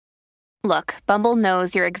Look, Bumble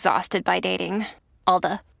knows you're exhausted by dating. All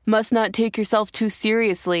the must not take yourself too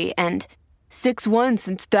seriously and 6'1"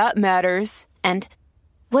 since that matters. And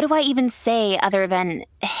what do I even say other than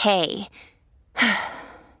hey?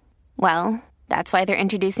 Well, that's why they're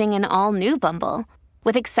introducing an all-new Bumble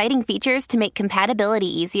with exciting features to make compatibility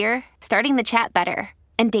easier, starting the chat better,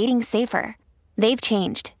 and dating safer. They've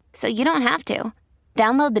changed, so you don't have to.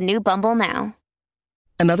 Download the new Bumble now.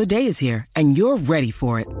 Another day is here, and you're ready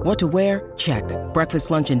for it. What to wear? Check.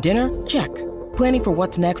 Breakfast, lunch, and dinner? Check. Planning for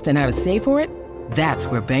what's next and how to save for it? That's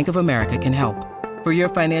where Bank of America can help. For your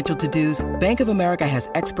financial to-dos, Bank of America has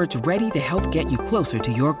experts ready to help get you closer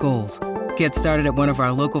to your goals. Get started at one of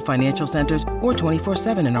our local financial centers or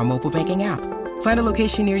 24/7 in our mobile banking app. Find a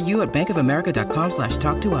location near you at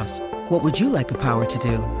bankofamerica.com/talktous. What would you like the power to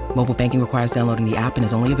do? Mobile banking requires downloading the app and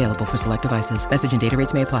is only available for select devices. Message and data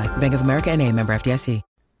rates may apply. Bank of America N.A., member FDIC.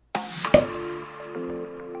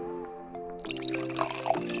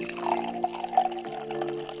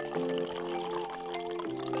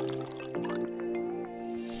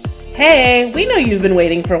 Hey, we know you've been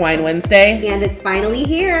waiting for Wine Wednesday. And it's finally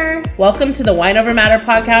here. Welcome to the Wine Over Matter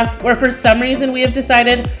podcast, where for some reason we have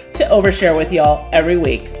decided to overshare with y'all every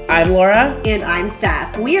week. I'm Laura. And I'm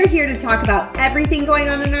Steph. We are here to talk about everything going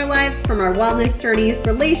on in our lives, from our wellness journeys,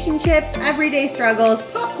 relationships, everyday struggles,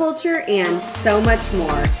 pop culture, and so much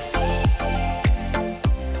more.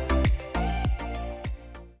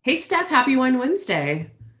 Hey, Steph, happy Wine Wednesday.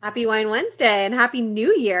 Happy Wine Wednesday and Happy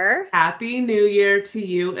New Year. Happy New Year to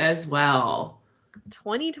you as well.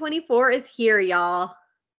 2024 is here, y'all.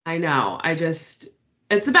 I know. It's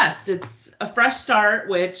the best. It's a fresh start,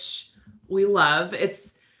 which we love.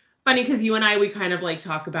 It's funny because you and I, we kind of like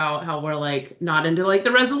talk about how we're like not into like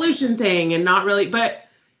the resolution thing and not really, but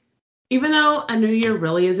even though a new year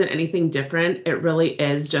really isn't anything different, it really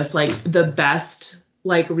is just like the best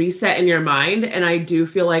like reset in your mind. And I do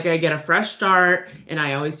feel like I get a fresh start and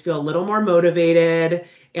I always feel a little more motivated.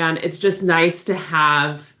 And it's just nice to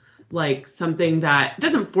have like something that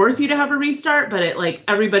doesn't force you to have a restart, but it like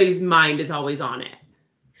everybody's mind is always on it.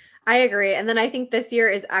 I agree. And then I think this year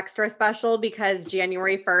is extra special because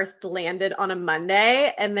January 1st landed on a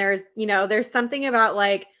Monday. And there's something about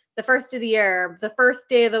like the first of the year, the first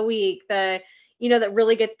day of the week, that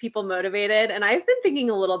really gets people motivated. And I've been thinking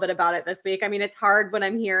a little bit about it this week. I mean, it's hard when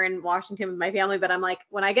I'm here in Washington with my family, but I'm like,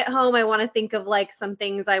 when I get home, I want to think of like some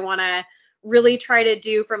things I want to really try to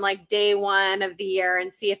do from like day one of the year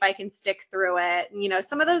and see if I can stick through it. And,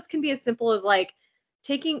 some of those can be as simple as like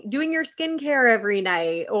doing your skincare every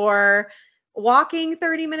night or walking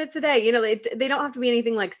 30 minutes a day. They don't have to be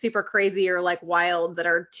anything like super crazy or like wild that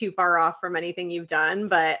are too far off from anything you've done,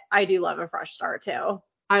 but I do love a fresh start too.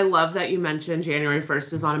 I love that you mentioned January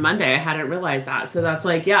 1st is on a Monday. I hadn't realized that. So that's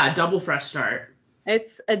like, yeah, a double fresh start.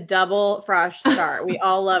 It's a double fresh start. We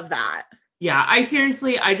all love that. Yeah, I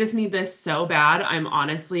just need this so bad. I'm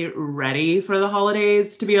honestly ready for the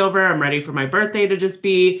holidays to be over. I'm ready for my birthday to just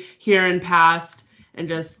be here and past and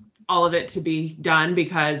just all of it to be done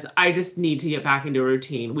because I just need to get back into a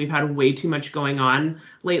routine. We've had way too much going on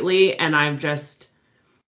lately and I've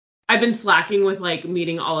been slacking with like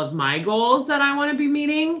meeting all of my goals that I want to be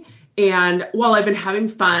meeting. And while I've been having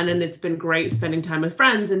fun and it's been great spending time with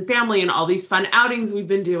friends and family and all these fun outings we've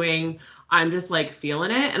been doing, I'm just like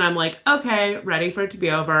feeling it. And I'm like, okay, ready for it to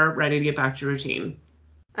be over, ready to get back to routine.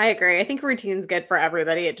 I agree. I think routine's good for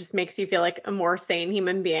everybody. It just makes you feel like a more sane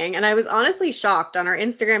human being. And I was honestly shocked. On our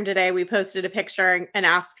Instagram today, we posted a picture and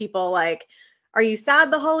asked people like, are you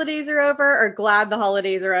sad the holidays are over or glad the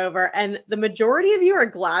holidays are over? And the majority of you are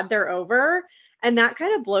glad they're over. And that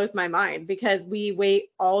kind of blows my mind because we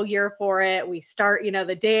wait all year for it. We start,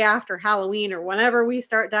 the day after Halloween or whenever we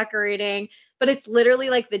start decorating, but it's literally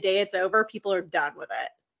like the day it's over, people are done with it.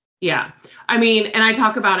 Yeah. I mean, and I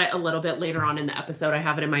talk about it a little bit later on in the episode. I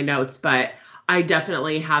have it in my notes, but I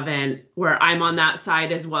definitely haven't, where I'm on that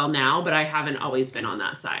side as well now, but I haven't always been on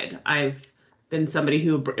that side. I've been somebody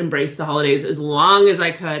who embraced the holidays as long as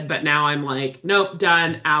I could, but now I'm like, nope,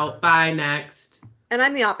 done, out, bye, next. And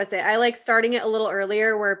I'm the opposite. I like starting it a little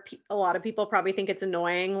earlier where a lot of people probably think it's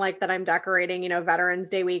annoying, like that I'm decorating, Veterans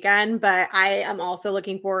Day weekend, but I am also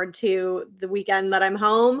looking forward to the weekend that I'm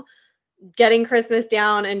home, getting Christmas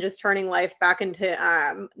down and just turning life back into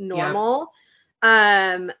normal. Yep.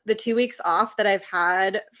 The 2 weeks off that I've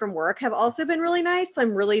had from work have also been really nice.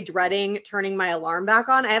 I'm really dreading turning my alarm back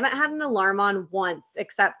on. I haven't had an alarm on once,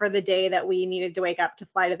 except for the day that we needed to wake up to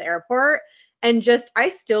fly to the airport. And I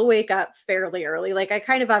still wake up fairly early. Like I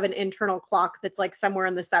kind of have an internal clock that's like somewhere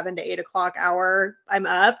in the 7 to 8 o'clock hour I'm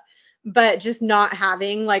up, but just not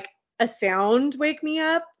having like a sound wake me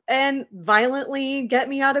up and violently get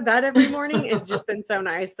me out of bed every morning. It's just been so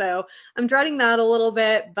nice. So I'm dreading that a little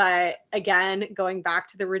bit, but again, going back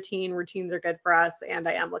to the routines are good for us, and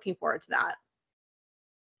I am looking forward to that.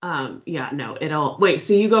 Wait,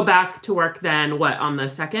 so you go back to work then, what, on the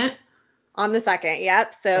 2nd? On the 2nd,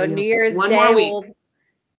 yep. So New Year's one Day. More week.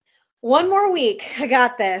 One more week. I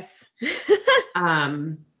got this.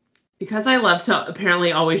 Because I love to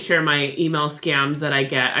apparently always share my email scams that I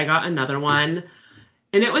get, I got another one.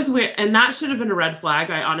 And it was weird. And that should have been a red flag.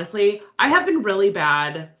 I have been really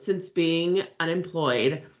bad since being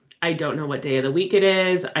unemployed. I don't know what day of the week it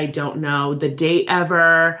is. I don't know the date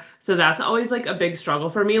ever. So that's always like a big struggle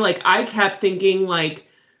for me. Like I kept thinking like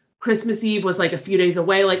Christmas Eve was like a few days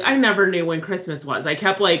away. Like I never knew when Christmas was. I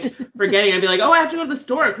kept like forgetting. I'd be like, oh, I have to go to the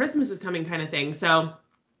store. Christmas is coming kind of thing. So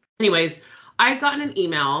anyways, I had gotten an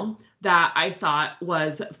email that I thought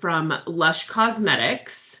was from Lush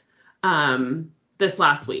Cosmetics this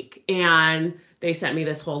last week. And they sent me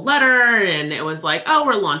this whole letter, and it was like, oh,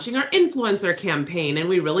 we're launching our influencer campaign, and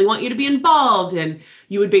we really want you to be involved. And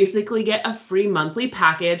you would basically get a free monthly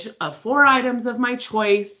package of 4 items of my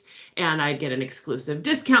choice, and I'd get an exclusive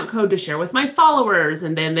discount code to share with my followers,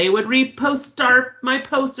 and then they would repost my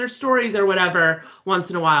posts or stories or whatever once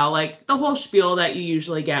in a while, like the whole spiel that you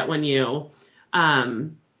usually get when you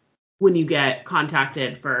get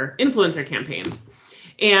contacted for influencer campaigns.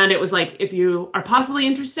 And it was like, if you are possibly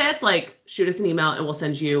interested, like shoot us an email and we'll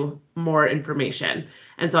send you more information.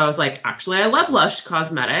 And so I was like, actually, I love Lush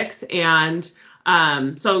Cosmetics. And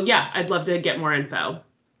so yeah, I'd love to get more info.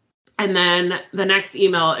 And then the next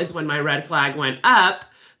email is when my red flag went up,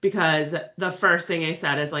 because the first thing I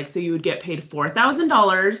said is like, so you would get paid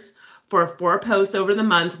 $4,000 for 4 posts over the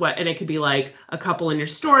month. And it could be like a couple in your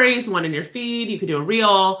stories, 1 in your feed. You could do a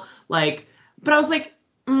reel, but I was like,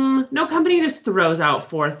 no company just throws out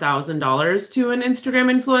 $4,000 to an Instagram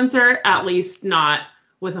influencer, at least not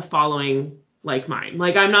with a following like mine.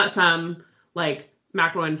 Like I'm not some like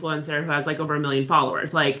macro influencer who has like over 1 million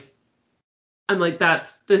followers. Like I'm like,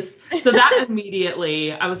 that's this. So that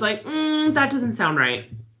immediately I was like, that doesn't sound right.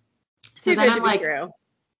 So then I'm like, true.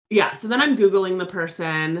 Yeah. So then I'm Googling the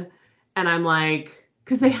person, and I'm like,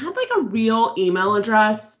 cause they had like a real email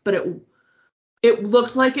address, but it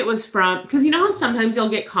looked like it was from, because you know how sometimes you'll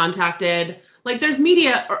get contacted, like there's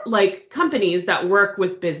media or like companies that work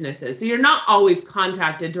with businesses. So you're not always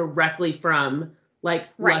contacted directly from like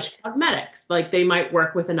Lush Cosmetics. Like they might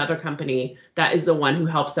work with another company that is the one who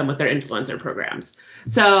helps them with their influencer programs.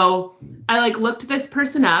 So I like looked this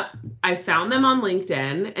person up. I found them on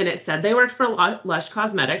LinkedIn, and it said they worked for Lush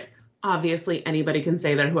Cosmetics. Obviously anybody can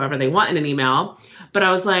say they're whoever they want in an email. But I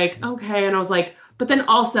was like, okay. And I was like, but then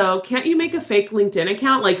also, can't you make a fake LinkedIn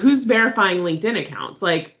account? Like, who's verifying LinkedIn accounts?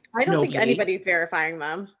 Like, I don't think anybody's verifying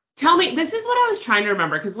them. Tell me, this is what I was trying to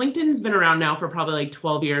remember, because LinkedIn's been around now for probably like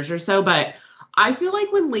 12 years or so. But I feel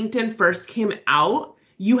like when LinkedIn first came out,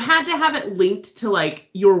 you had to have it linked to like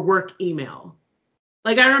your work email.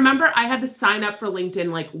 Like, I remember I had to sign up for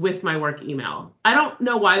LinkedIn like with my work email. I don't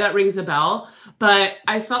know why that rings a bell, but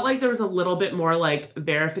I felt like there was a little bit more like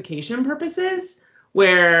verification purposes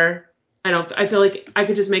where I feel like I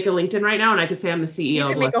could just make a LinkedIn right now and I could say I'm the CEO. You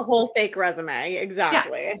could make a whole fake resume.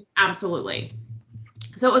 Exactly. Yeah, absolutely.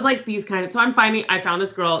 So it was like these kind of, so I found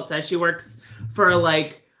this girl. It says she works for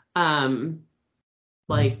like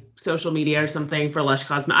social media or something for Lush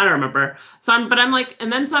Cosmetics. I don't remember. So I'm like,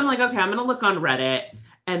 okay, I'm going to look on Reddit.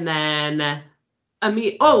 And then, then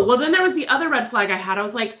there was the other red flag I had. I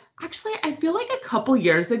was like, actually, I feel like a couple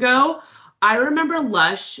years ago, I remember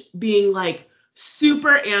Lush being like,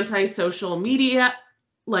 super anti-social media.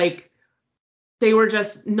 Like they were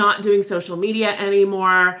just not doing social media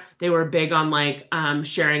anymore. They were big on like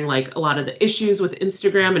sharing like a lot of the issues with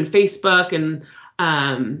Instagram and Facebook, and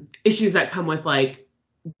issues that come with like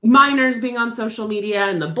minors being on social media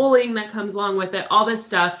and the bullying that comes along with it, all this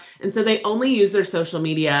stuff. And so they only use their social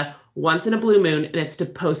media once in a blue moon, and it's to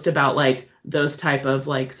post about like those type of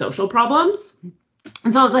like social problems.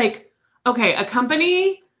 And so I was like, okay, a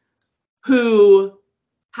company who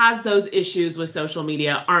has those issues with social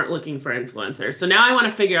media aren't looking for influencers. So now I want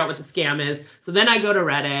to figure out what the scam is. So then I go to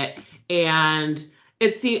Reddit, and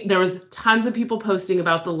there was tons of people posting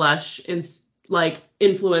about the Lush influencer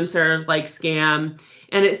scam.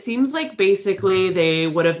 And it seems like basically they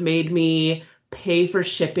would have made me pay for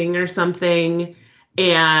shipping or something.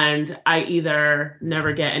 And I either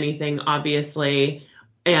never get anything, obviously,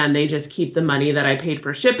 and they just keep the money that I paid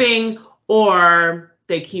for shipping, or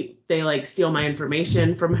they steal my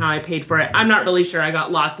information from how I paid for it. I'm not really sure. I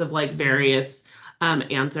got lots of various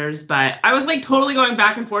answers, but I was totally going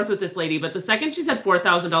back and forth with this lady. But the second she said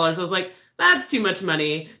 $4,000, I was like, that's too much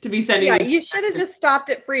money to be sending. Yeah, you should have just stopped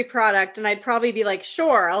at free product, and I'd probably be like,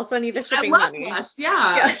 sure, I'll send you the shipping money. Lush.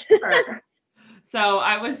 Yeah. Sure. So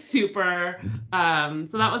I was super,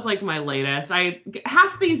 so that was like my latest.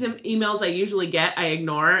 Half these emails I usually get, I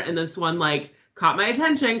ignore. And this one like caught my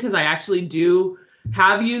attention because I actually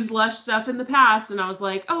have used Lush stuff in the past. And I was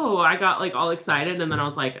like, oh, I got like all excited. And then I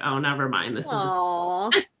was like, oh, never mind. This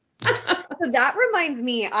Aww. is So that reminds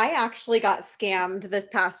me, I actually got scammed this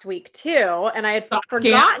past week too. And I had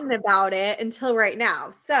forgotten about it until right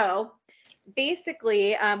now. So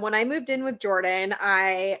basically, when I moved in with Jordan,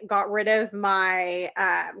 I got rid of my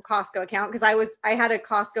Costco account because I had a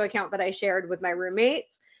Costco account that I shared with my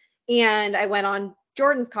roommates, and I went on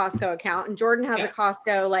Jordan's Costco account, and Jordan has a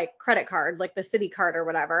Costco like credit card, like the city card or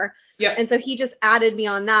whatever. Yeah. And so he just added me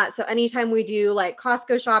on that. So anytime we do like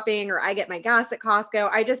Costco shopping or I get my gas at Costco,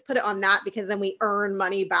 I just put it on that because then we earn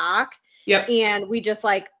money back. Yep. And we just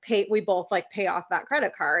like we both like pay off that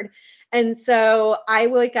credit card. And so I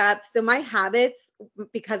wake up, so my habits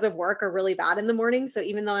because of work are really bad in the morning. So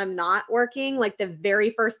even though I'm not working, like the very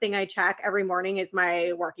first thing I check every morning is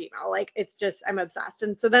my work email. Like it's just, I'm obsessed.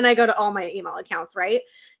 And so then I go to all my email accounts, right?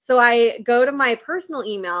 So I go to my personal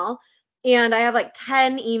email and I have like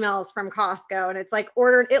 10 emails from Costco, and it's like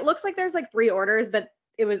ordered. It looks like there's like 3 orders, but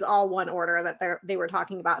it was all one order that they were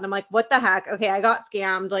talking about. And I'm like, what the heck? Okay, I got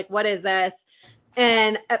scammed. Like, what is this?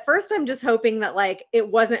 And at first I'm just hoping that like it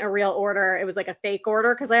wasn't a real order. It was like a fake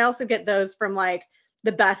order. Cause I also get those from like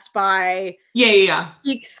the Best Buy. Yeah.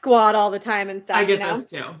 Geek Squad all the time and stuff. I get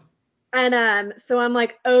those too. And so I'm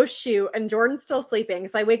like, oh shoot. And Jordan's still sleeping.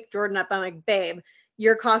 So I wake Jordan up. I'm like, babe,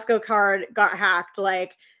 your Costco card got hacked.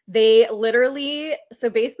 Like they literally, so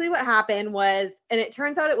basically what happened was, and it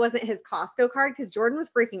turns out it wasn't his Costco card because Jordan was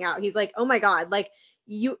freaking out. He's like, oh my God, like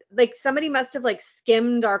somebody must have like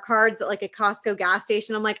skimmed our cards at like a Costco gas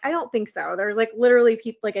station. I'm like, I don't think so. There's like literally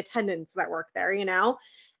people like attendants that work there, you know?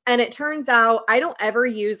 And it turns out I don't ever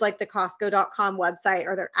use like the Costco.com website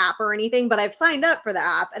or their app or anything, but I've signed up for the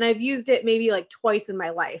app and I've used it maybe like twice in my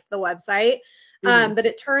life, the website. Mm-hmm. But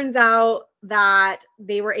it turns out that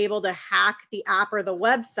they were able to hack the app or the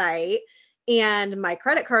website, and my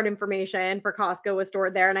credit card information for Costco was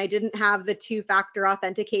stored there, and I didn't have the 2-factor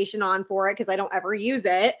authentication on for it because I don't ever use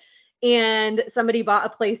it. And somebody bought a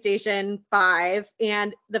PlayStation 5,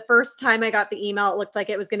 and the first time I got the email, it looked like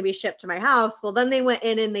it was going to be shipped to my house. Well, then they went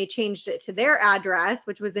in and they changed it to their address,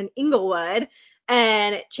 which was in Inglewood,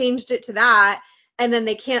 and it changed it to that. And then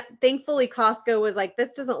thankfully Costco was like,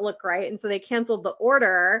 this doesn't look right. And so they canceled the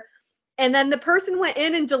order. And then the person went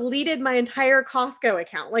in and deleted my entire Costco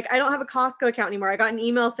account. Like I don't have a Costco account anymore. I got an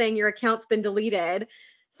email saying your account's been deleted.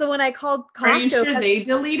 So when I called Costco. Are you sure they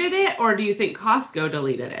deleted it, or do you think Costco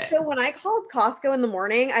deleted it? So when I called Costco in the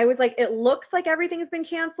morning, I was like, it looks like everything's been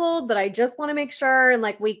canceled, but I just want to make sure. And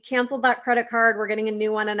like, we canceled that credit card. We're getting a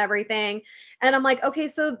new one and everything. And I'm like, okay,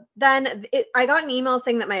 so then I got an email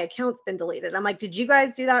saying that my account's been deleted. I'm like, did you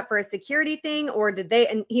guys do that for a security thing, or did they?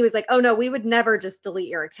 And he was like, oh no, we would never just delete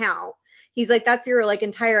your account. He's like, that's your like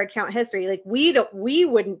entire account history. Like we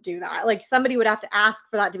wouldn't do that. Like somebody would have to ask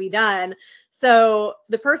for that to be done. So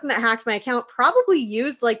the person that hacked my account probably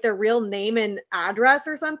used like their real name and address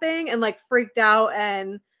or something and like freaked out.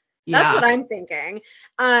 And that's what I'm thinking.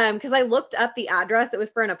 Because I looked up the address. It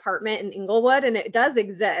was for an apartment in Inglewood, and it does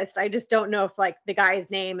exist. I just don't know if like the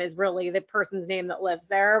guy's name is really the person's name that lives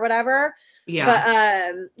there or whatever. Yeah.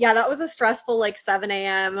 But yeah, that was a stressful like 7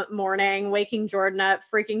 a.m. morning, waking Jordan up,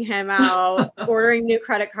 freaking him out, ordering new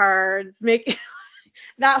credit cards, making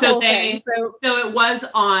that whole thing. So it was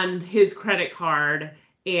on his credit card,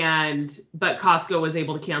 but Costco was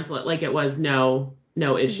able to cancel it. Like it was no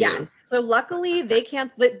issue. Yes. So luckily they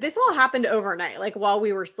canceled. This all happened overnight, like while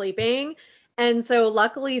we were sleeping. And so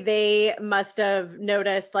luckily they must have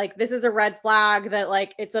noticed like this is a red flag that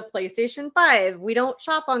like it's a PlayStation 5. We don't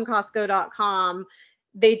shop on Costco.com.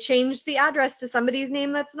 They changed the address to somebody's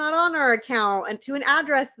name that's not on our account and to an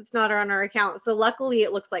address that's not on our account. So luckily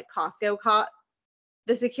it looks like Costco caught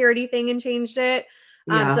the security thing and changed it.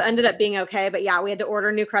 So it ended up being okay. But yeah, we had to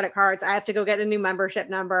order new credit cards. I have to go get a new membership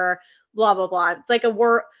number, blah, blah, blah. It's like a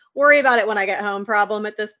worry about it when I get home problem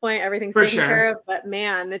at this point. Everything's taken care of. But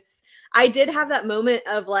man, I did have that moment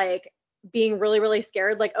of like being really, really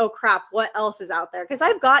scared. Like, oh crap, what else is out there? Because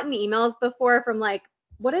I've gotten emails before from like,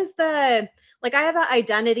 what is I have that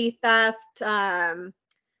identity theft.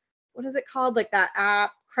 What is it called? Like that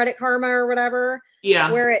app, Credit Karma or whatever.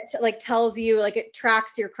 Yeah. Where it like tells you, like it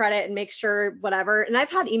tracks your credit and makes sure whatever. And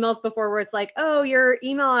I've had emails before where it's like, oh, your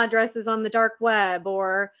email address is on the dark web,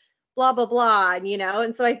 or blah, blah, blah,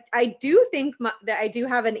 and so I do think that I do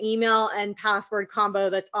have an email and password combo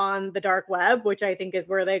that's on the dark web, which I think is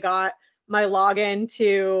where they got my login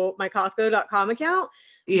to my Costco.com account.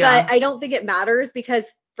 Yeah. But I don't think it matters because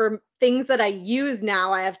for things that I use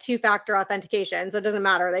now, I have 2-factor authentication. So it doesn't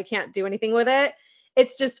matter. They can't do anything with it.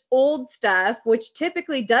 It's just old stuff, which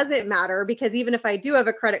typically doesn't matter because even if I do have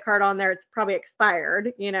a credit card on there, it's probably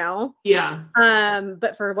expired, Yeah.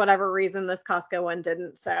 But for whatever reason, this Costco one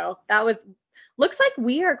didn't. So looks like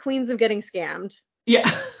we are queens of getting scammed. Yeah.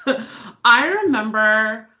 I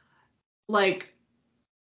remember like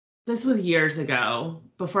this was years ago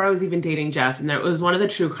before I was even dating Jeff. And there was one of the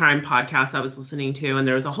true crime podcasts I was listening to. And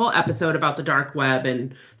there was a whole episode about the dark web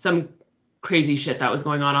and some crazy shit that was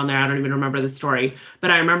going on there. I don't even remember the story, but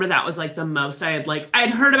I remember that was like the most I'd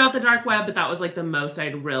heard about the dark web, but that was like the most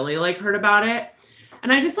I'd really like heard about it.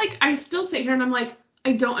 And I just like, I still sit here and I'm like,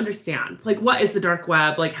 I don't understand. Like, what is the dark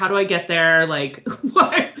web? Like, how do I get there? Like,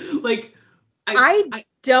 what? Like, I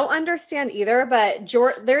don't understand either, but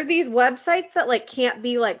there are these websites that like can't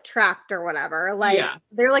be like tracked or whatever. Like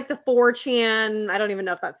they're like the 4chan. I don't even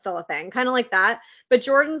know if that's still a thing. Kind of like that. But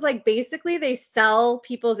Jordan's like basically they sell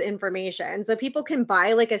people's information. So people can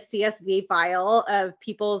buy like a CSV file of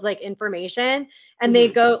people's like information and they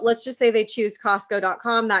go, let's just say they choose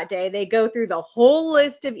Costco.com that day. They go through the whole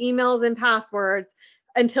list of emails and passwords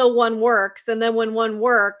until one works. And then when one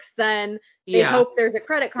works, then they hope there's a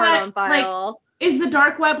credit card on file. Like, is the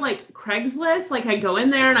dark web like Craigslist? Like I go in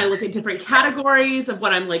there and I look at different categories of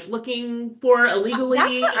what I'm like looking for illegally.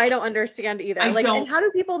 That's what I don't understand either. And how do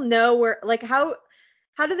people know where, like how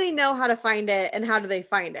do they know how to find it and how do they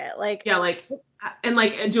find it? Like, yeah, like, and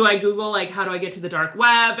like, do I Google like how do I get to the dark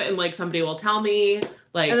web and like somebody will tell me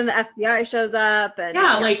like, and then the FBI shows up and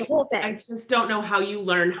like the whole thing. I just don't know how you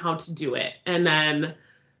learn how to do it. And then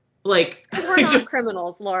like, we're not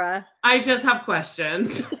criminals, Laura. I just have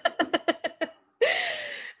questions.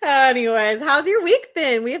 Anyways, how's your week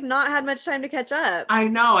been? We have not had much time to catch up. I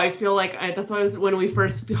know. I feel like that's why when we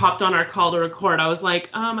first hopped on our call to record, I was like,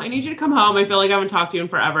 I need you to come home. I feel like I haven't talked to you in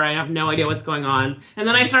forever. I have no idea what's going on. And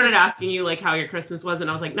then I started asking you like how your Christmas was. And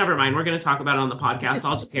I was like, never mind. We're going to talk about it on the podcast.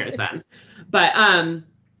 I'll just hear it then. But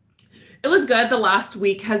it was good. The last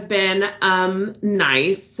week has been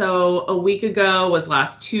nice. So a week ago was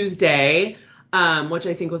last Tuesday. Which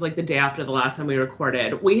I think was like the day after the last time we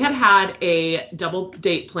recorded. We had a double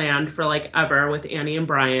date planned for like ever with Annie and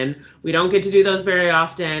Brian. We don't get to do those very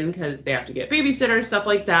often because they have to get babysitters, stuff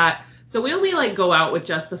like that. So we only like go out with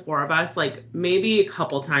just the 4 of us, like maybe a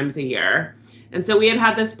couple times a year. And so we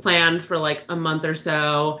had this planned for like a month or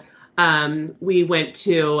so. We went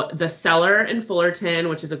to the Cellar in Fullerton,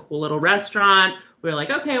 which is a cool little restaurant. We were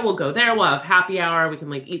like, okay, we'll go there. We'll have happy hour. We can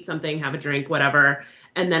like eat something, have a drink, whatever.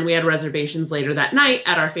 And then we had reservations later that night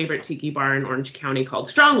at our favorite tiki bar in Orange County called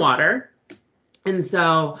Strongwater. And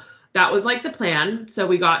so that was like the plan. So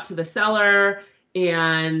we got to the Cellar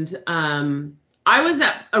and I was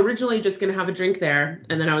originally just going to have a drink there.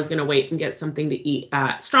 And then I was going to wait and get something to eat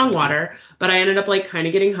at Strongwater. But I ended up like kind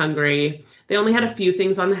of getting hungry. They only had a few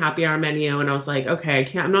things on the happy hour menu. And I was like, okay,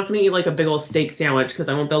 I'm not going to eat like a big old steak sandwich because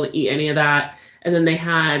I won't be able to eat any of that. And then they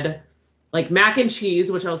had like mac and cheese,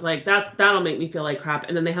 which I was like, that'll make me feel like crap.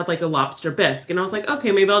 And then they had like a lobster bisque. And I was like, okay,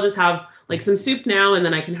 maybe I'll just have like some soup now. And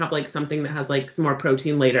then I can have like something that has like some more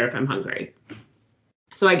protein later if I'm hungry.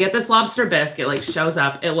 So I get this lobster bisque. It like shows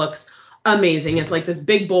up. It looks amazing. It's like this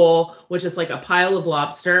big bowl with just like a pile of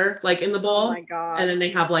lobster like in the bowl. Oh my God. And then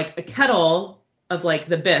they have like a kettle of like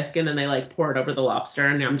the bisque and then they like pour it over the lobster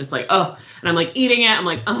and I'm just like, oh, and I'm like eating it. I'm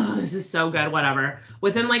like, oh, this is so good, whatever.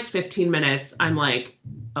 Within like 15 minutes, I'm like,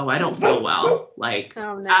 oh, I don't feel well, like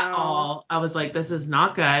at all. I was like, this is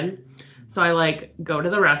not good. So I like go to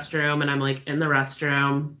the restroom and I'm like in the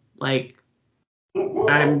restroom, like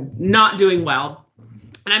I'm not doing well.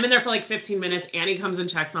 And I'm in there for like 15 minutes. Annie comes and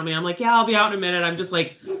checks on me. I'm like, yeah, I'll be out in a minute. I'm just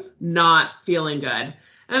like not feeling good.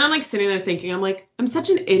 And then I'm like sitting there thinking, I'm like, I'm such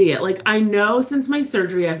an idiot. Like I know since my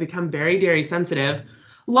surgery, I've become very dairy sensitive.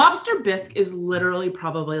 Lobster bisque is literally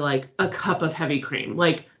probably like a cup of heavy cream,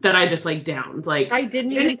 like that I just like downed. Like I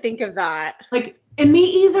didn't even think of that. Like, and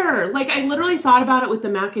me either. Like I literally thought about it with the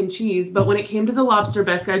mac and cheese, but when it came to the lobster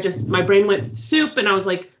bisque, my brain went soup and I was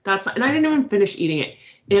like, that's fine. And I didn't even finish eating it.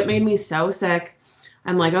 It made me so sick.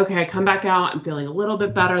 I'm like, okay, I come back out. I'm feeling a little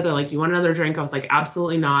bit better. They're like, do you want another drink? I was like,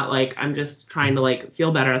 absolutely not. Like, I'm just trying to like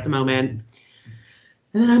feel better at the moment.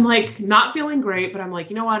 And then I'm like, not feeling great, but I'm like,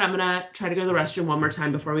 you know what? I'm going to try to go to the restroom one more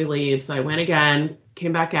time before we leave. So I went again,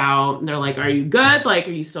 came back out and they're like, are you good? Like,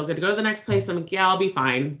 are you still good to go to the next place? I'm like, yeah, I'll be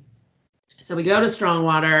fine. So we go to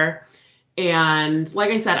Strongwater And like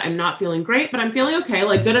I said, I'm not feeling great, but I'm feeling okay,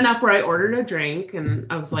 like good enough where I ordered a drink and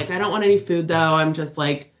I was like, I don't want any food though. I'm just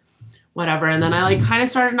like, whatever. And then I like kind of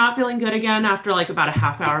started not feeling good again after like about a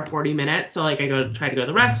half hour, 40 minutes. So like I try to go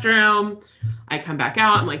to the restroom. I come back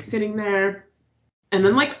out. I'm like sitting there. And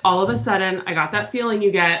then like all of a sudden I got that feeling you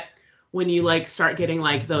get when you like start getting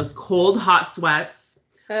like those cold, hot sweats.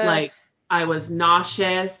 Like I was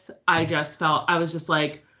nauseous. I was just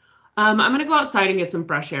like, I'm going to go outside and get some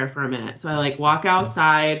fresh air for a minute. So I like walk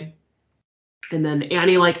outside and then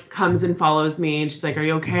Annie like comes and follows me and she's like, are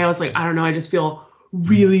you okay? I was like, I don't know. I just feel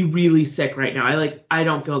really, really sick right now. I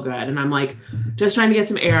don't feel good. And I'm like just trying to get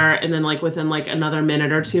some air. And then like within like another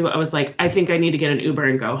minute or two, I was like, I think I need to get an Uber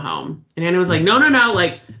and go home. And Annie was like, no,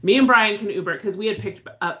 like me and Brian can Uber, because we had picked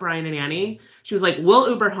up Brian and Annie. She was like, we'll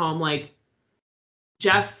Uber home. Like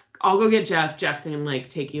I'll go get Jeff. Jeff can like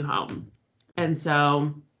take you home. And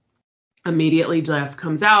so immediately Jeff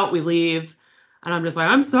comes out, we leave, and I'm just like,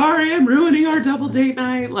 I'm sorry, I'm ruining our double date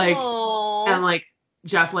night. Like, Aww. and like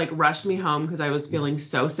Jeff like rushed me home because I was feeling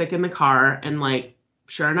so sick in the car. And like,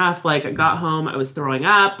 sure enough, like I got home, I was throwing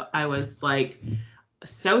up. I was like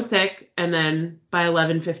so sick. And then by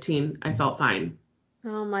 11:15, I felt fine.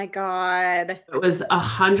 Oh my God. It was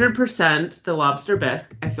 100% the lobster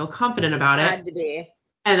bisque. I feel confident about it. Had to be.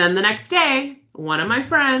 And then the next day, one of my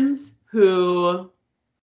friends who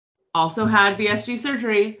also had VSG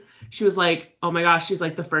surgery, she was like, oh my gosh, she's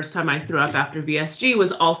like, the first time I threw up after VSG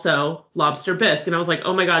was also lobster bisque. And I was like,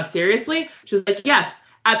 oh my God, seriously? She was like, yes,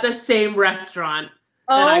 at the same restaurant.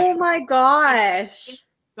 Oh my gosh.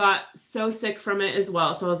 Got so sick from it as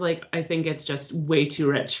well. So I was like, I think it's just way too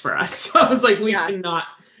rich for us. So I was like, we cannot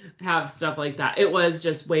have stuff like that. It was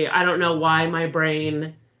just I don't know why my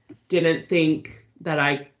brain didn't think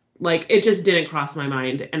that it just didn't cross my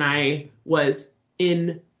mind. And I was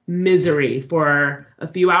in misery for a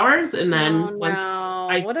few hours, and then once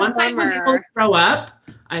I was able to throw up,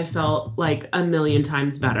 I felt like a million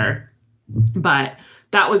times better. But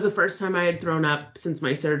that was the first time I had thrown up since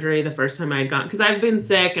my surgery, the first time I had gone, because I've been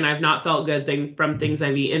sick and I've not felt good from things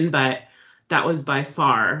I've eaten, but that was by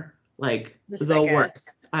far like the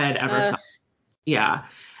worst I had ever felt. Yeah.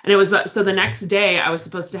 And it was so the next day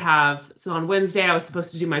on Wednesday, I was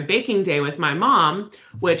supposed to do my baking day with my mom,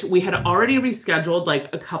 which we had already rescheduled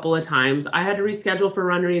like a couple of times. I had to reschedule for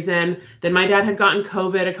one reason. Then my dad had gotten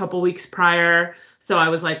COVID a couple weeks prior. So I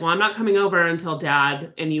was like, well, I'm not coming over until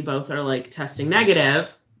Dad and you both are like testing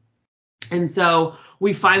negative. And so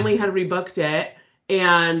we finally had rebooked it.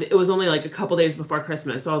 And it was only like a couple days before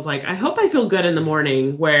Christmas. So I was like, I hope I feel good in the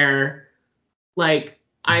morning where like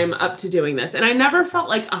I'm up to doing this. And I never felt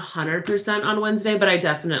like 100% on Wednesday, but I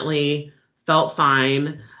definitely felt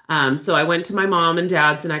fine. So I went to my mom and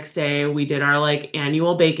dad's the next day. We did our like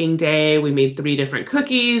annual baking day. We made 3 different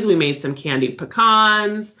cookies. We made some candied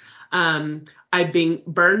pecans. I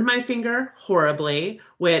burned my finger horribly,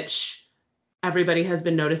 which everybody has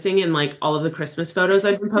been noticing in like all of the Christmas photos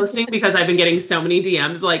I've been posting, because I've been getting so many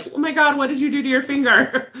DMs like, oh my God, what did you do to your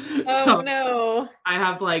finger? Oh no.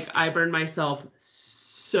 I burned myself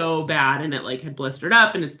so bad, and it like had blistered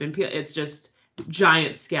up, and it's just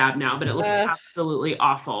giant scab now, but it looks absolutely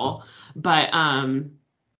awful. But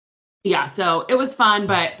yeah, so it was fun,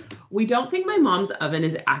 but we don't think my mom's oven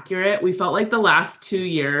is accurate. We felt like the last 2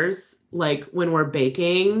 years, like when we're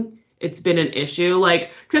baking, it's been an issue, like,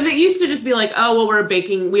 because it used to just be like, oh, well, we're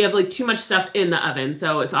baking, we have like too much stuff in the oven,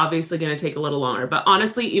 so it's obviously going to take a little longer. But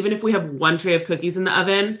honestly, even if we have 1 tray of cookies in the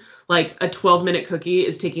oven, like a 12-minute cookie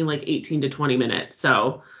is taking like 18 to 20 minutes.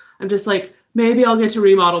 So I'm just like, maybe I'll get to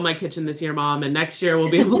remodel my kitchen this year, Mom, and next year we'll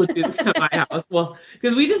be able to do this at my house. Well,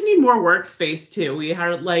 because we just need more workspace too. We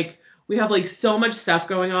have like so much stuff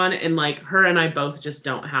going on, and like her and I both just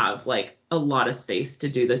don't have like a lot of space to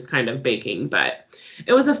do this kind of baking. But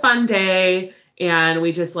it was a fun day, and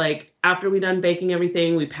we just like, after we done baking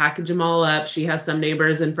everything, we package them all up. She has some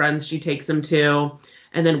neighbors and friends she takes them to,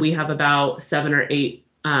 and then we have about 7 or 8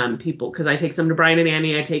 people, because I take some to Brian and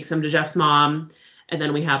Annie, I take some to Jeff's mom, and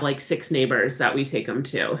then we have like 6 neighbors that we take them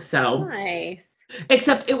to. So nice.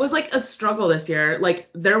 Except it was like a struggle this year. Like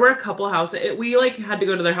there were a couple houses. We like had to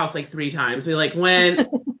go to their house like 3 times. We like went and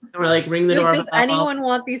we're like, ring the doorbell. Does anyone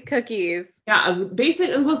want these cookies? Yeah,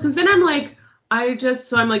 because then I'm like,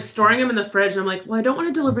 so I'm like storing them in the fridge. And I'm like, well, I don't want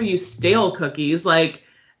to deliver you stale cookies. Like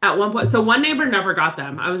at one point, so one neighbor never got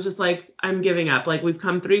them. I was just like, I'm giving up. Like we've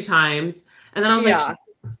come 3 times. And then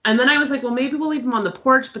I was like, well, maybe we'll leave them on the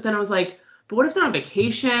porch. But then I was like, but what if they're on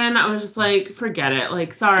vacation? I was just like, forget it.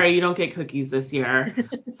 Like, sorry, you don't get cookies this year.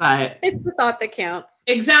 But it's the thought that counts.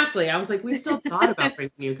 Exactly. I was like, we still thought about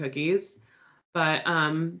bringing you cookies. But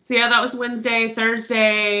so yeah, that was Wednesday.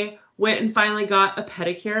 Thursday went and finally got a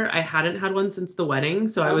pedicure. I hadn't had one since the wedding,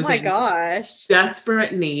 so I was in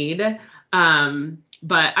desperate need.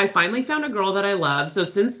 But I finally found a girl that I love. So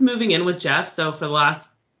since moving in with Jeff, so for the last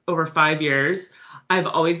over 5 years, I've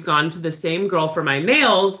always gone to the same girl for my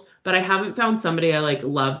nails, but I haven't found somebody I like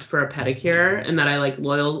loved for a pedicure and that I like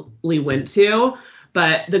loyally went to.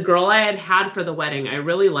 But the girl I had for the wedding, I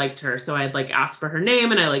really liked her. So I had like asked for her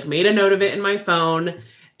name and I like made a note of it in my phone.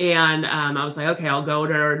 And I was like, okay, I'll go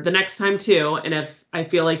to her the next time too. And if I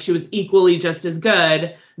feel like she was equally just as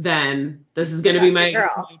good, then this is going to be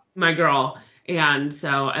my girl. And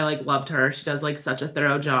so I like loved her. She does like such a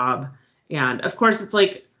thorough job. And of course it's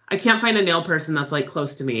like, I can't find a nail person that's like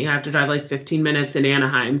close to me. I have to drive like 15 minutes in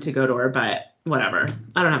Anaheim to go to her, but whatever.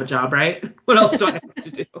 I don't have a job, right? What else do I have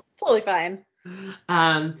to do? Totally fine.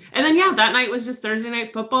 And then, yeah, that night was just Thursday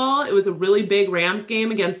night football. It was a really big Rams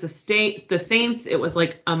game against the Saints. It was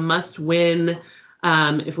like a must win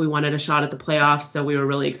if we wanted a shot at the playoffs. So we were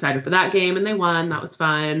really excited for that game and they won. That was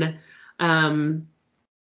fun. And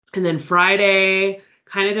then Friday,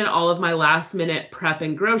 kind of did all of my last minute prep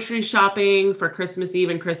and grocery shopping for Christmas Eve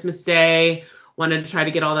and Christmas Day. Wanted to try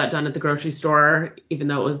to get all that done at the grocery store, even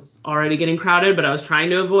though it was already getting crowded, but I was trying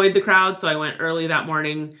to avoid the crowd. So I went early that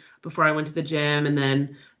morning before I went to the gym. And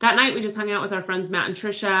then that night we just hung out with our friends, Matt and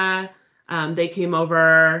Trisha. They came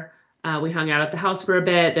over. We hung out at the house for a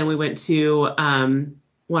bit. Then we went to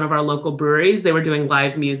one of our local breweries. They were doing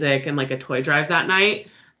live music and like a toy drive that night.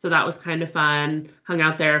 So that was kind of fun. Hung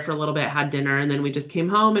out there for a little bit, had dinner, and then we just came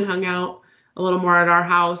home and hung out a little more at our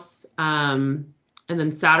house. And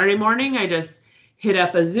then Saturday morning, I just hit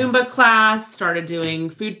up a Zumba class, started doing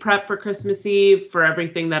food prep for Christmas Eve for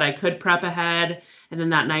everything that I could prep ahead. And then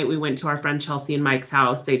that night we went to our friend Chelsea and Mike's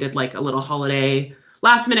house. They did like a little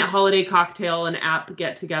last minute holiday cocktail and app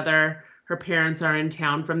get together. Her parents are in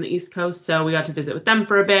town from the East Coast, so we got to visit with them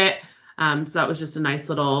for a bit. So that was just a nice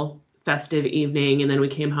little festive evening. And then we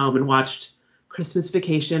came home and watched Christmas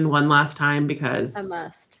Vacation one last time because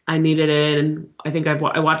I needed it. And I think I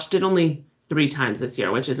watched it only 3 times this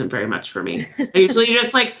year, which isn't very much for me. I usually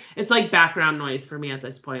just like, it's like background noise for me at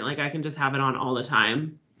this point. Like I can just have it on all the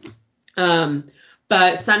time.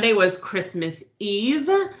 But Sunday was Christmas Eve.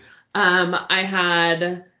 I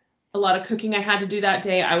had a lot of cooking I had to do that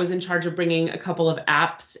day. I was in charge of bringing a couple of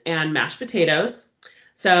apps and mashed potatoes.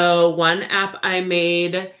 So one app I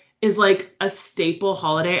made is like a staple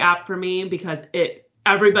holiday app for me because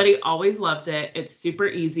everybody always loves it. It's super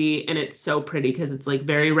easy and it's so pretty because it's like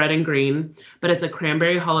very red and green, but it's a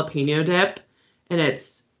cranberry jalapeno dip and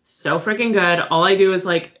it's so freaking good. All I do is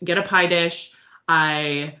like get a pie dish.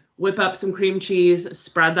 I whip up some cream cheese,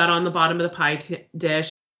 spread that on the bottom of the pie dish.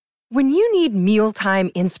 When you need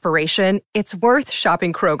mealtime inspiration, it's worth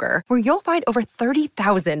shopping Kroger, where you'll find over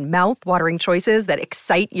 30,000 mouth-watering choices that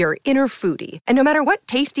excite your inner foodie. And no matter what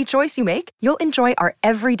tasty choice you make, you'll enjoy our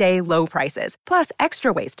everyday low prices, plus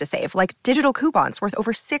extra ways to save, like digital coupons worth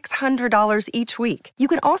over $600 each week. You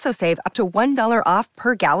can also save up to $1 off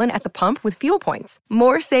per gallon at the pump with fuel points.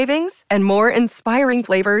 More savings and more inspiring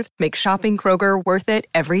flavors make shopping Kroger worth it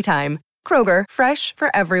every time. Kroger, fresh for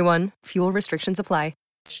everyone. Fuel restrictions apply.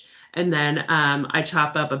 And then I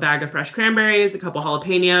chop up a bag of fresh cranberries, a couple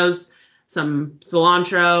jalapenos, some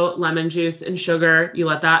cilantro, lemon juice, and sugar. You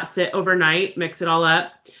let that sit overnight, mix it all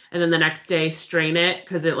up. And then the next day, strain it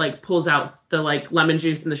because it like pulls out the like lemon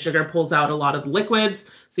juice and the sugar pulls out a lot of the liquids.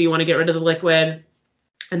 So you want to get rid of the liquid.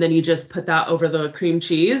 And then you just put that over the cream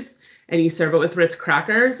cheese and you serve it with Ritz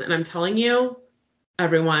crackers. And I'm telling you,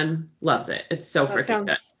 everyone loves it. It's so freaking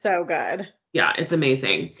good. So good. Yeah, it's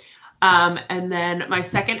amazing. And then my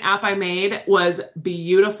second app I made was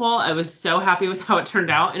beautiful. I was so happy with how it turned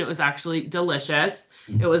out, and it was actually delicious.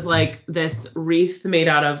 It was like this wreath made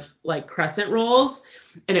out of like crescent rolls,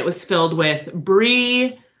 and it was filled with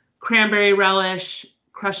brie, cranberry relish,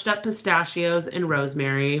 crushed up pistachios, and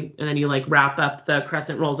rosemary. And then you like wrap up the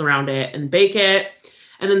crescent rolls around it and bake it.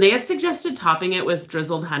 And then they had suggested topping it with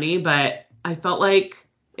drizzled honey, but I felt like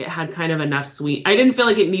it had kind of enough sweet. I didn't feel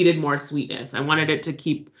like it needed more sweetness. I wanted it to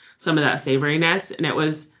keep some of that savoriness, and it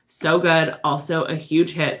was so good. Also a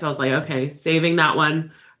huge hit. So I was like, okay, saving that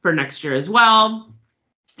one for next year as well.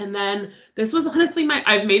 And then this was honestly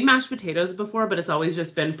I've made mashed potatoes before, but it's always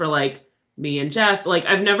just been for like me and Jeff. Like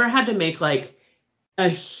I've never had to make like a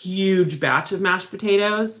huge batch of mashed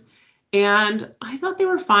potatoes, and I thought they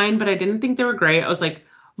were fine, but I didn't think they were great. I was like,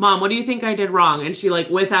 Mom, what do you think I did wrong? And she like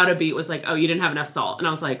without a beat was like, oh, you didn't have enough salt. And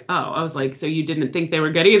I was like, so you didn't think they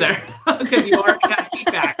were good either because you already got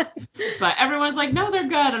feedback. But everyone's like, no, they're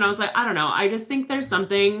good. And I was like, I don't know. I just think there's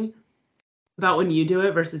something about when you do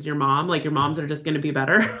it versus your mom. Like your moms are just going to be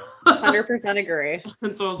better. 100% agree.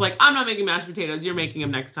 And so I was like, I'm not making mashed potatoes. You're making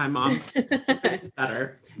them next time, Mom. It's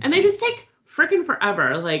better. And they just take freaking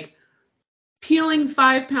forever. Like peeling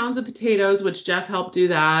 5 pounds of potatoes, which Jeff helped do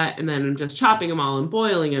that, and then just chopping them all and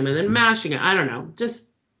boiling them and then mashing it. I don't know. Just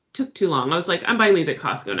took too long. I was like, I'm buying these at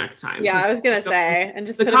Costco next time. Yeah, I was going to say, and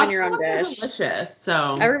just put them in your own dish. Delicious.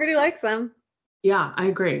 So everybody likes them. Yeah, I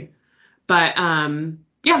agree. But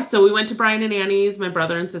yeah, so we went to Brian and Annie's, my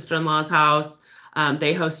brother and sister-in-law's house.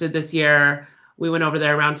 They hosted this year. We went over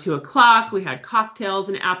there around 2:00. We had cocktails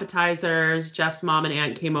and appetizers. Jeff's mom and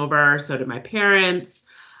aunt came over. So did my parents.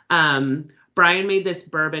 Brian made this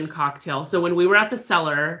bourbon cocktail. So when we were at the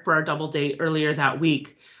Cellar for our double date earlier that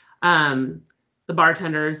week, the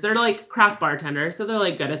bartenders, they're like craft bartenders, so they're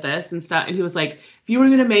like good at this and stuff. And he was like, if you were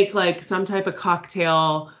going to make like some type of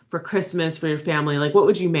cocktail for Christmas for your family, like what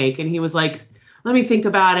would you make? And he was like, let me think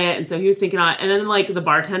about it. And so he was thinking on it. And then like the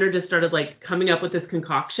bartender just started like coming up with this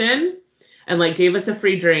concoction and like gave us a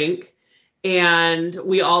free drink. And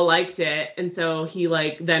we all liked it. And so he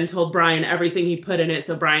like then told Brian everything he put in it.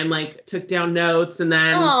 So Brian like took down notes, and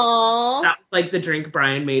then Aww. that was like the drink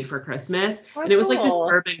Brian made for Christmas. Oh, and it was cool. like this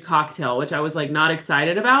bourbon cocktail, which I was like not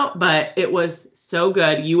excited about, but it was so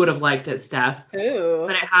good. You would have liked it, Steph. Ooh.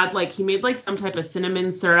 But it had like, he made like some type of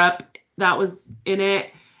cinnamon syrup that was in it.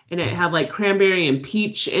 And it had like cranberry and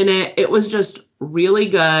peach in it. It was just really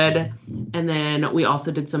good. And then we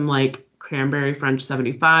also did some like cranberry French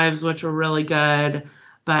 75s, which were really good.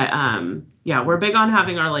 But yeah, we're big on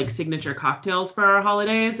having our like signature cocktails for our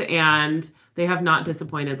holidays, and they have not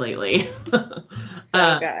disappointed lately.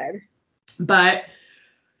 So good. But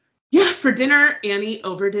yeah, for dinner, Annie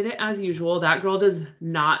overdid it as usual. That girl does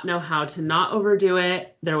not know how to not overdo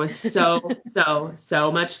it. There was so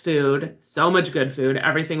much food, so much good food.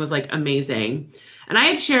 Everything was like amazing. And I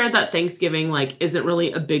had shared that Thanksgiving like isn't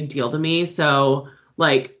really a big deal to me. So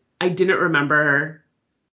like I didn't remember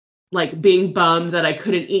like being bummed that I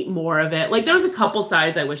couldn't eat more of it. Like there was a couple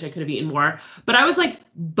sides I wish I could have eaten more, but I was like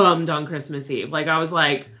bummed on Christmas Eve. Like I was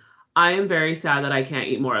like, I am very sad that I can't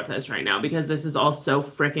eat more of this right now because this is all so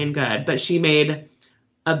freaking good. But she made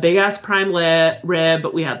a big ass prime rib.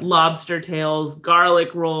 We had lobster tails,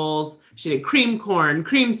 garlic rolls. She did cream corn,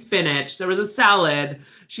 cream spinach. There was a salad.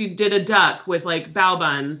 She did a duck with like bao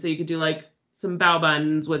buns. So you could do like some bao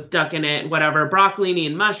buns with duck in it, whatever, broccolini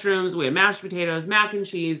and mushrooms. We had mashed potatoes, mac and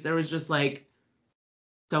cheese. There was just like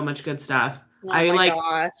so much good stuff. Oh my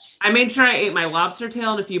gosh. I made sure I ate my lobster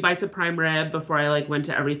tail and a few bites of prime rib before I like went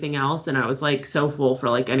to everything else. And I was like so full for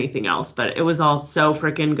like anything else, but it was all so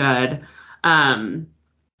freaking good.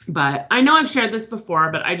 But I know I've shared this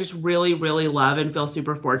before, but I just really, really love and feel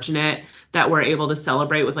super fortunate that we're able to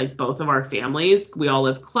celebrate with like both of our families. We all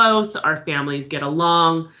live close. Our families get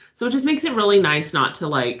along. So it just makes it really nice not to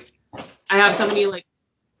like, I have so many like,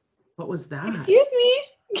 what was that? Excuse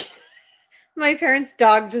me. My parents'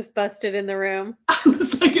 dog just busted in the room. I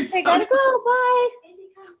was like, it's I gotta go.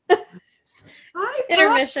 Bye. Hi,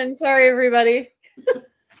 Intermission. Sorry, everybody.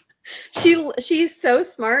 She's so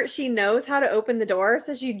smart. She knows how to open the door.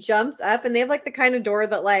 So she jumps up, and they have like the kind of door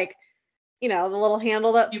that like, you know, the little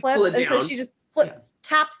handle that flips. And so she just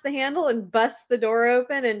taps the handle and busts the door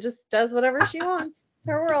open and just does whatever she wants. It's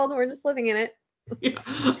her world. We're just living in it. Yeah.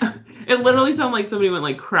 It literally sounded like somebody went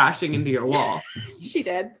like crashing into your wall. She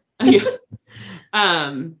did. Yeah.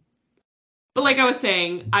 But like I was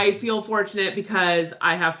saying, I feel fortunate because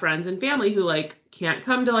I have friends and family who like can't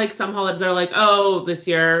come to like some holiday. They're like, oh, this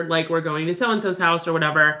year, like we're going to so-and-so's house or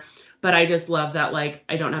whatever. But I just love that, like,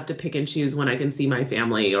 I don't have to pick and choose when I can see my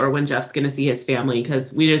family or when Jeff's going to see his family,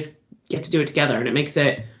 because we just get to do it together. And it makes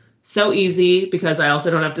it so easy because I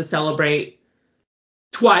also don't have to celebrate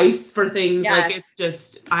twice for things. Yes. Like it's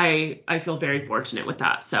just, I feel very fortunate with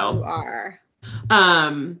that. So You are.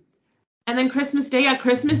 And then Christmas Day, yeah,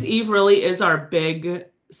 Christmas Eve really is our big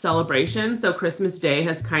celebration. So Christmas Day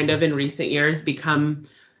has kind of in recent years become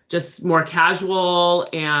just more casual.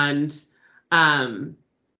 And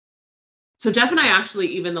so Jeff and I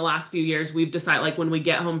actually, even the last few years, we've decided like when we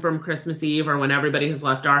get home from Christmas Eve or when everybody has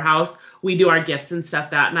left our house, we do our gifts and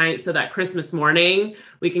stuff that night. So that Christmas morning,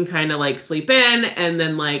 we can kind of like sleep in and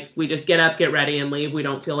then like we just get up, get ready and leave. We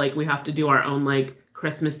don't feel like we have to do our own like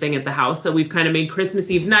Christmas thing at the house. So we've kind of made Christmas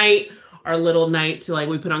Eve night our little night to like,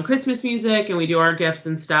 we put on Christmas music and we do our gifts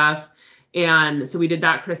and stuff. And so we did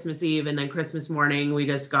that Christmas Eve, and then Christmas morning, we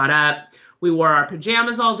just got up, we wore our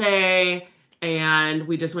pajamas all day, and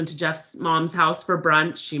we just went to Jeff's mom's house for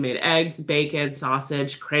brunch. She made eggs, bacon,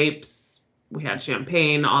 sausage, crepes. We had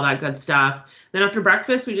champagne, all that good stuff. Then after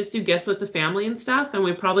breakfast, we just do gifts with the family and stuff. And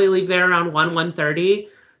we probably leave there around 1:30.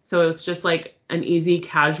 So it's just like an easy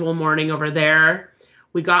casual morning over there.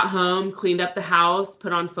 we got home, cleaned up the house,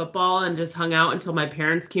 put on football, and just hung out until my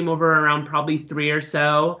parents came over around probably 3 or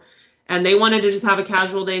so. And they wanted to just have a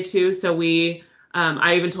casual day too. So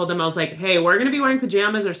I even told them, I was like, hey, we're going to be wearing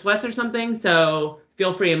pajamas or sweats or something. So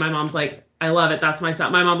feel free. And my mom's like, I love it. That's my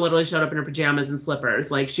stuff. My mom literally showed up in her pajamas and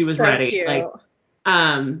slippers. Like she was ready. Cute. Like,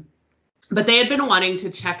 but they had been wanting to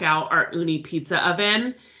check out our Uni pizza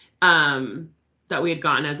oven, that we had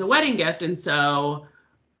gotten as a wedding gift. And so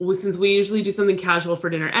since we usually do something casual for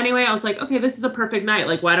dinner anyway, I was like, okay, this is a perfect night.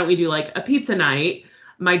 Like, why don't we do like a pizza night?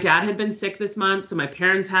 My dad had been sick this month, so my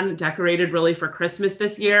parents hadn't decorated really for Christmas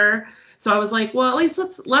this year. So I was like, well, at least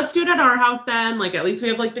let's do it at our house then. Like, at least we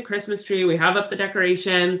have like the Christmas tree, we have up the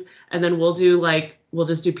decorations, and then we'll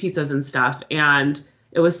just do pizzas and stuff. And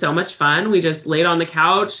it was so much fun. We just laid on the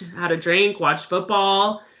couch, had a drink, watched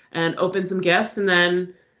football, and opened some gifts. And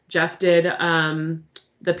then Jeff did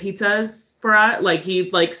the pizzas for us. Like,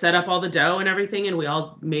 he like set up all the dough and everything, and we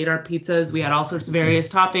all made our pizzas. We had all sorts of various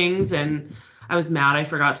toppings, and I was mad I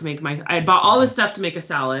forgot to make I had bought all this stuff to make a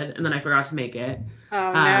salad, and then I forgot to make it.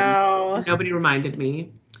 Oh, no. Nobody reminded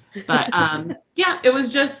me. But yeah, it was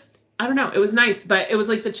just, I don't know, it was nice. But it was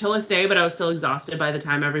like the chillest day, but I was still exhausted by the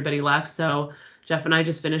time everybody left. So Jeff and I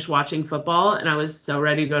just finished watching football, and I was so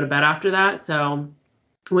ready to go to bed after that. So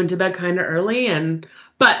I went to bed kind of early.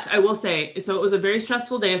 But I will say, so it was a very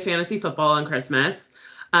stressful day of fantasy football on Christmas.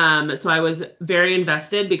 So I was very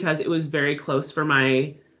invested because it was very close for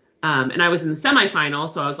my and I was in the semifinal,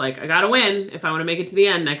 so I was like, I gotta win if I want to make it to the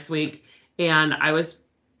end next week. And I was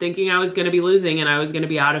thinking I was going to be losing and I was going to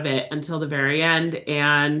be out of it until the very end.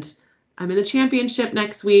 And I'm in the championship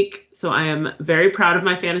next week, so I am very proud of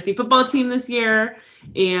my fantasy football team this year.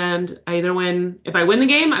 And if I win the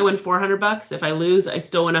game, I win $400. If I lose, I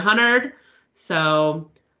still win 100. So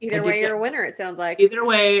either way, you're a winner, it sounds like. Either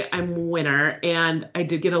way, I'm a winner. And I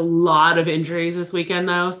did get a lot of injuries this weekend,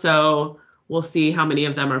 though, so we'll see how many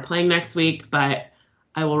of them are playing next week, but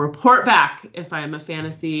I will report back if I am a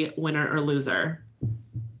fantasy winner or loser.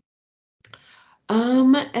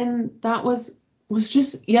 And that was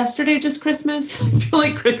just yesterday, just Christmas. I feel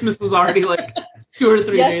like Christmas was already like 2 or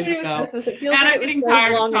 3 days ago. Christmas. It feels and like I'm it was getting so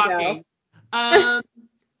tired long of talking. ago.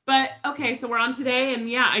 But okay, so we're on today, and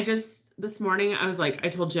yeah, this morning I was like, I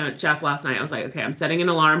told Jeff last night, I was like, okay, I'm setting an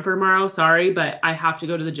alarm for tomorrow. Sorry, but I have to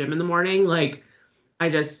go to the gym in the morning. Like, I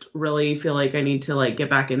just really feel like I need to like get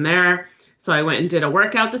back in there. So I went and did a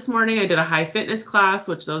workout this morning. I did a high fitness class,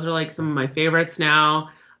 which those are like some of my favorites now.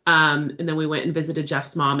 And then we went and visited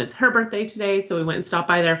Jeff's mom. It's her birthday today. So we went and stopped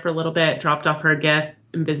by there for a little bit, dropped off her gift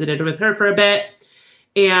and visited with her for a bit.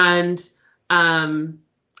 And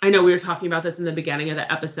I know we were talking about this in the beginning of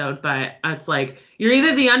the episode, but it's like, you're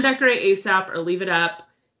either the undecorate ASAP or leave it up.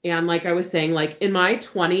 And like I was saying, like in my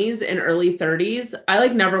 20s and early 30s, I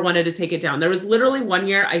like never wanted to take it down. There was literally one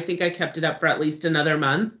year, I think I kept it up for at least another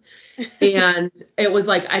month. And it was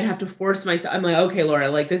like, I'd have to force myself. I'm like, okay, Laura,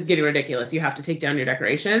 like this is getting ridiculous. You have to take down your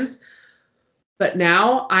decorations. But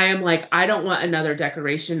now I am like, I don't want another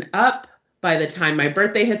decoration up by the time my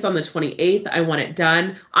birthday hits on the 28th. I want it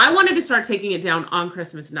done. I wanted to start taking it down on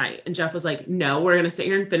Christmas night. And Jeff was like, no, we're going to sit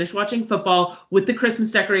here and finish watching football with the Christmas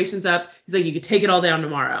decorations up. He's like, you could take it all down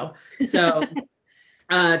tomorrow. So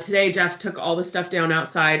today, Jeff took all the stuff down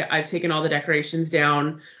outside. I've taken all the decorations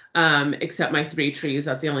down, except my 3 trees.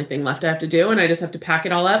 That's the only thing left I have to do. And I just have to pack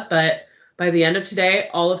it all up. But by the end of today,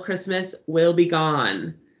 all of Christmas will be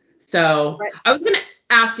gone. So right. I was going to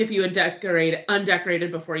ask if you had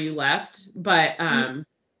undecorated before you left, but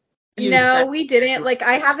no, we didn't. Like,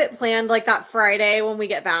 I have it planned like that Friday when we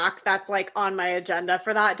get back. That's like on my agenda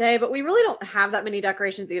for that day, but we really don't have that many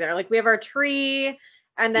decorations either. Like, we have our tree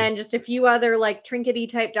and then just a few other like trinkety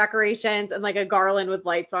type decorations and like a garland with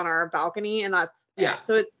lights on our balcony, and that's it.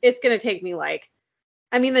 So it's gonna take me like,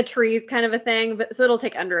 I mean, the tree's kind of a thing, but so it'll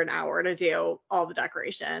take under an hour to do all the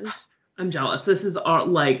decorations. I'm jealous. This is all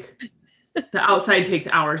like the outside takes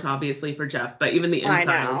hours, obviously, for Jeff, but even the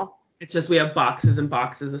inside, it's just we have boxes and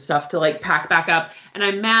boxes of stuff to like pack back up. And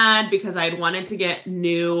I'm mad because I'd wanted to get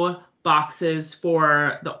new boxes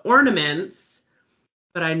for the ornaments,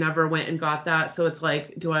 but I never went and got that. So it's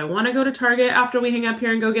like, do I want to go to Target after we hang up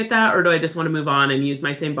here and go get that? Or do I just want to move on and use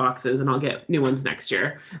my same boxes and I'll get new ones next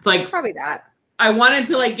year? It's like probably that. I wanted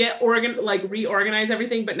to like reorganize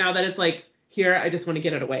everything, but now that it's like here, I just want to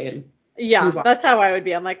get it away and that's how I would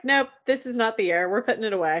be. I'm like, nope, this is not the year. We're putting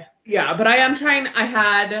it away. Yeah, but I am trying.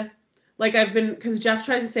 Because Jeff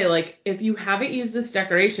tries to say, like, if you haven't used this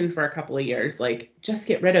decoration for a couple of years, like, just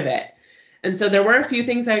get rid of it. And so there were a few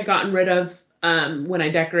things I had gotten rid of when I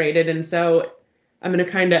decorated. And so I'm going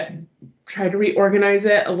to kind of try to reorganize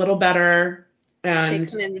it a little better and take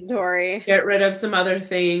some inventory. Get rid of some other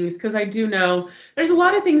things, because I do know there's a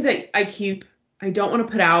lot of things that I don't want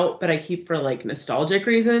to put out, but I keep for like nostalgic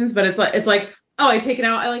reasons. But it's like, oh, I take it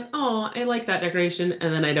out, I like that decoration,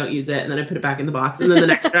 and then I don't use it, and then I put it back in the box, and then the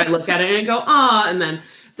next year I look at it and I go, and then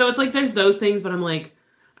so it's like there's those things, but I'm like,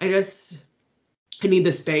 I need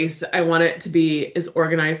the space. I want it to be as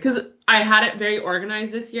organized, because I had it very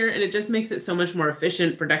organized this year, and it just makes it so much more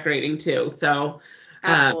efficient for decorating too. So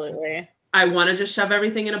Absolutely. I want to just shove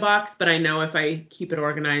everything in a box, but I know if I keep it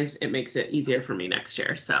organized, it makes it easier for me next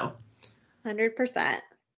year. So 100%.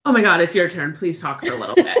 Oh my God, it's your turn. Please talk for a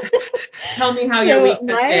little bit. Tell me how your week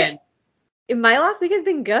has been. My last week has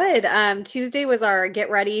been good. Tuesday was our get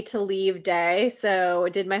ready to leave day. So I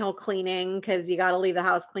did my whole cleaning, because you got to leave the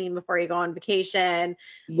house clean before you go on vacation.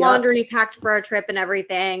 Yep. Laundry packed for our trip and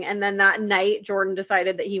everything. And then that night, Jordan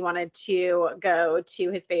decided that he wanted to go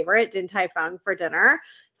to his favorite, Din Tai Fung, for dinner.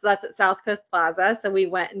 So that's at South Coast Plaza. So we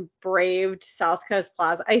went and braved South Coast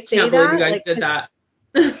Plaza. I say Can't believe you guys did that.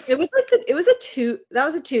 That was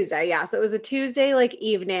a Tuesday. Yeah. So it was a Tuesday like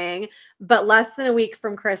evening, but less than a week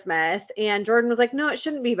from Christmas. And Jordan was like, no, it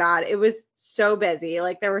shouldn't be bad. It was so busy.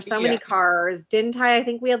 Like there were so many cars. Didn't I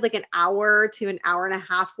think we had like an hour to an hour and a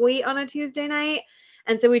half wait on a Tuesday night.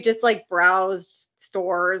 And so we just like browsed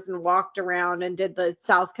stores and walked around and did the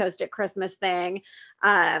South Coast at Christmas thing.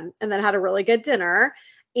 And then had a really good dinner.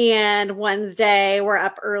 And Wednesday, we're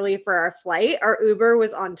up early for our flight. Our Uber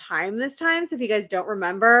was on time this time. So if you guys don't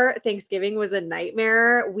remember, Thanksgiving was a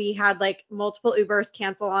nightmare. We had like multiple Ubers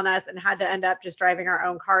cancel on us and had to end up just driving our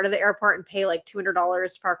own car to the airport and pay like $200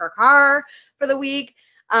 to park our car for the week.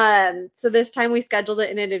 So this time we scheduled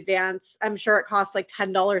it in advance. I'm sure it costs like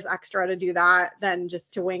 $10 extra to do that than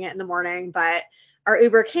just to wing it in the morning. But our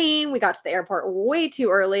Uber came, we got to the airport way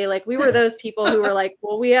too early. Like we were those people who were like,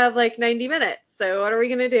 well, we have like 90 minutes. So what are we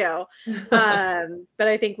going to do? But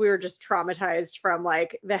I think we were just traumatized from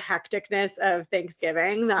like the hecticness of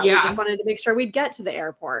Thanksgiving that we just wanted to make sure we'd get to the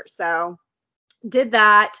airport. So did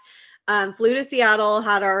that. Flew to Seattle,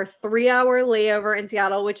 had our 3-hour layover in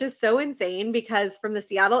Seattle, which is so insane because from the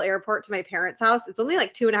Seattle airport to my parents' house, it's only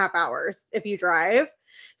like 2.5 hours if you drive.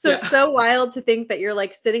 So it's so wild to think that you're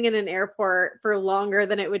like sitting in an airport for longer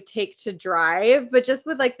than it would take to drive. But just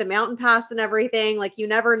with like the mountain pass and everything, like you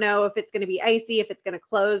never know if it's going to be icy, if it's going to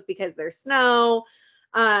close because there's snow.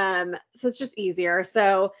 So it's just easier.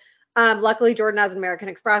 So luckily Jordan has an American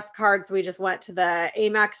Express card. So we just went to the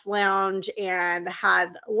Amex lounge and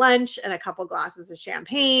had lunch and a couple glasses of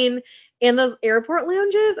champagne. And those airport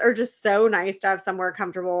lounges are just so nice to have somewhere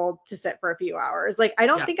comfortable to sit for a few hours. Like, I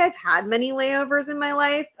don't think I've had many layovers in my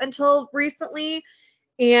life until recently.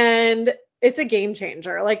 And it's a game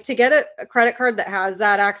changer. Like to get a credit card that has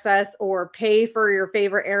that access or pay for your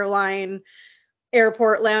favorite airline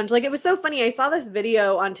airport lounge. Like it was so funny. I saw this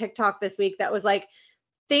video on TikTok this week that was like,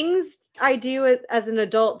 things I do as an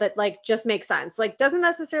adult that like just make sense. Like doesn't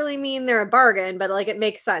necessarily mean they're a bargain, but like it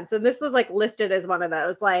makes sense. And this was like listed as one of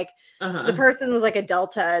those. Like the person was like a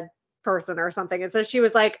Delta person or something. And so she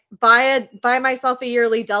was like, buy myself a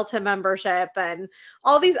yearly Delta membership and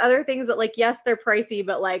all these other things that like, yes, they're pricey,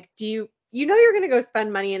 but like, you know you're going to go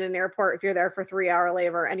spend money in an airport if you're there for 3-hour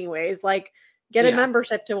layover anyways. Like get a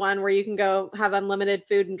membership to one where you can go have unlimited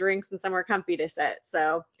food and drinks and somewhere comfy to sit.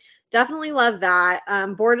 So definitely love that.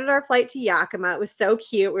 Boarded our flight to Yakima. It was so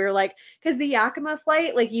cute. We were like, because the Yakima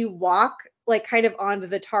flight, like you walk like kind of onto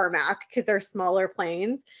the tarmac because they're smaller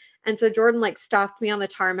planes. And so Jordan like stopped me on the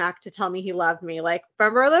tarmac to tell me he loved me. Like,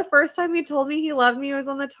 remember the first time he told me he loved me was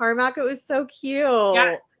on the tarmac? It was so cute.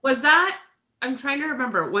 Yeah. I'm trying to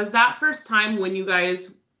remember. Was that first time when you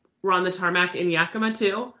guys were on the tarmac in Yakima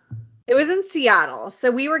too? It was in Seattle.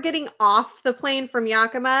 So we were getting off the plane from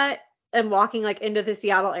Yakima and walking like into the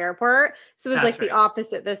Seattle airport. So it was like the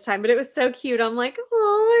opposite this time, but it was so cute. I'm like,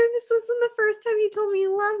 oh, this wasn't the first time you told me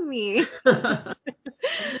you love me.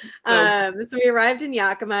 So we arrived in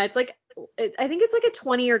Yakima. It's like, I think it's like a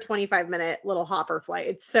 20 or 25 minute little hopper flight.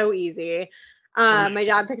 It's so easy. My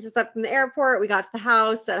dad picked us up from the airport. We got to the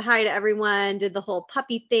house, said hi to everyone, did the whole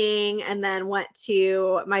puppy thing, and then went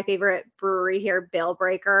to my favorite brewery here, Bale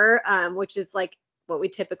Breaker, which is like what we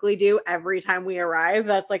typically do every time we arrive.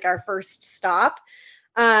 That's like our first stop.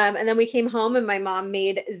 And then we came home and my mom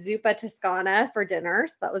made zuppa toscana for dinner.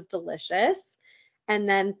 So that was delicious. And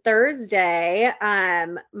then Thursday,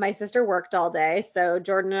 my sister worked all day. So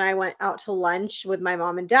Jordan and I went out to lunch with my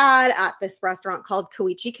mom and dad at this restaurant called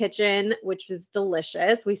Koichi Kitchen, which was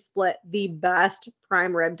delicious. We split the best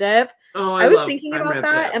prime rib dip. Oh, I was thinking about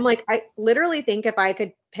that. And like, I literally think if I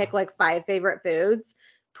could pick like 5 favorite foods,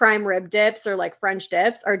 prime rib dips or like French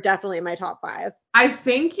dips are definitely in my top 5. I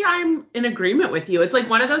think I'm in agreement with you. It's like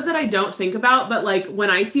one of those that I don't think about, but like when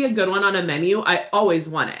I see a good one on a menu, I always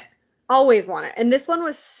want it. Always want it. And this one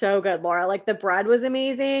was so good, Laura. Like the bread was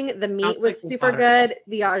amazing. The meat was super good.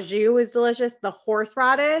 The au jus was delicious. The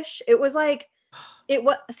horseradish, it was like,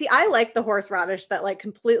 see, I like the horseradish that like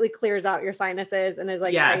completely clears out your sinuses and is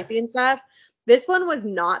like spicy and stuff. This one was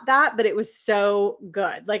not that, but it was so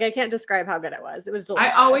good. Like I can't describe how good it was. It was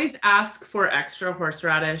delicious. I always ask for extra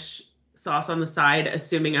horseradish sauce on the side,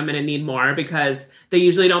 assuming I'm going to need more because they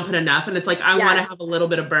usually don't put enough. And it's like, I want to have a little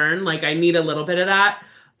bit of burn. Like I need a little bit of that.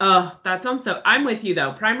 Oh, that sounds so. I'm with you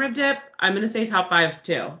though. Prime rib dip, I'm going to say top 5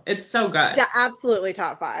 too. It's so good. Yeah, absolutely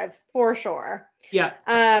top 5 for sure. Yeah.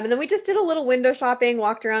 And then we just did a little window shopping,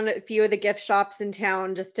 walked around at a few of the gift shops in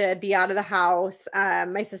town just to be out of the house.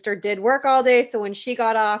 My sister did work all day, so when she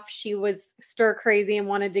got off, she was stir crazy and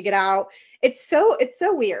wanted to get out. It's so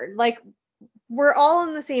weird. Like we're all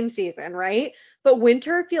in the same season, right? But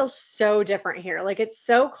winter feels so different here. Like it's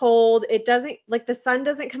so cold. It doesn't like the sun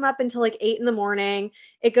doesn't come up until like 8 a.m.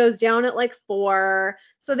 It goes down at like 4.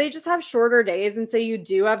 So they just have shorter days. And so you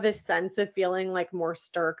do have this sense of feeling like more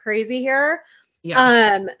stir crazy here.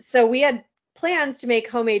 Yeah. So we had plans to make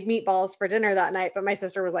homemade meatballs for dinner that night, but my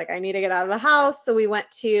sister was like, I need to get out of the house. So we went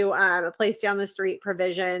to a place down the street,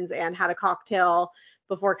 Provisions, and had a cocktail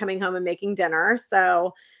before coming home and making dinner.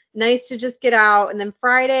 So nice to just get out. And then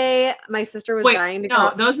Friday, my sister was dying to go.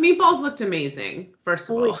 No, those meatballs looked amazing. First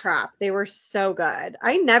of all. Holy crap. They were so good.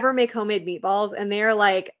 I never make homemade meatballs and they're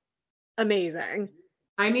like amazing.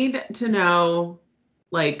 I need to know,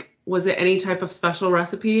 like, was it any type of special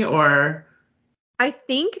recipe or? I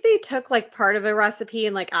think they took like part of a recipe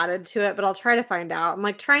and like added to it, but I'll try to find out. I'm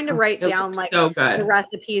like trying to write down like the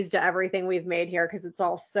recipes to everything we've made here because it's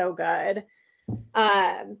all so good.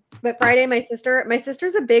 But Friday, my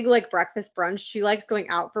sister's a big like breakfast brunch. She likes going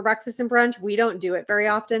out for breakfast and brunch. We don't do it very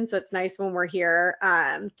often, so it's nice when we're here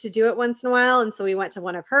to do it once in a while. And so we went to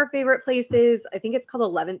one of her favorite places. I think it's called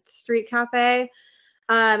 11th Street Cafe.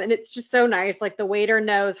 And it's just so nice. Like the waiter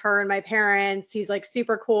knows her and my parents. He's like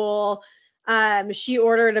super cool. She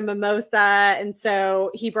ordered a mimosa, and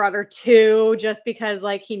so he brought her 2 just because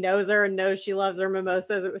like he knows her and knows she loves her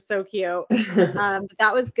mimosas. It was so cute. But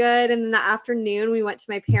that was good. And in the afternoon, we went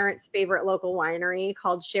to my parents' favorite local winery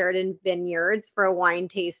called Sheridan Vineyards for a wine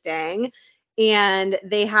tasting. And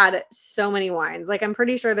they had so many wines. Like I'm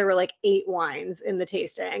pretty sure there were like 8 wines in the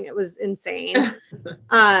tasting. It was insane.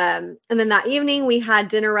 And then that evening we had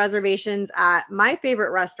dinner reservations at my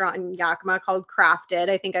favorite restaurant in Yakima called Crafted.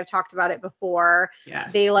 I think I've talked about it before.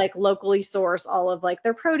 Yes. They like locally source all of like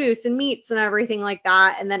their produce and meats and everything like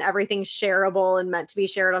that. And then everything's shareable and meant to be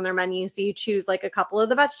shared on their menu. So you choose like a couple of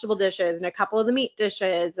the vegetable dishes and a couple of the meat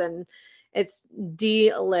dishes, and it's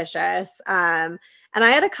delicious. And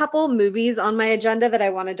I had a couple movies on my agenda that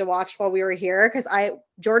I wanted to watch while we were here because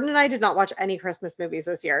Jordan and I did not watch any Christmas movies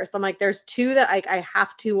this year. So I'm like, there's 2 that I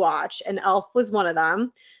have to watch, and Elf was one of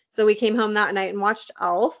them. So we came home that night and watched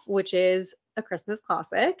Elf, which is a Christmas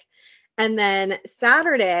classic. And then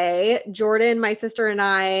Saturday, Jordan, my sister, and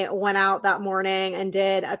I went out that morning and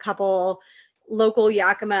did a couple local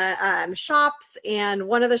Yakima shops, and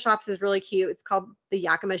one of the shops is really cute. It's called the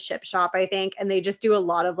Yakima Ship Shop, I think, and they just do a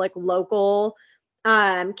lot of like local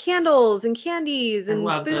candles and candies and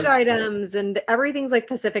food items, and everything's like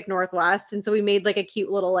Pacific Northwest. And so we made like a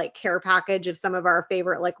cute little like care package of some of our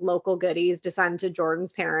favorite like local goodies to send to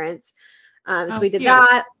Jordan's parents. So we did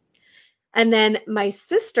that. And then my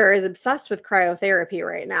sister is obsessed with cryotherapy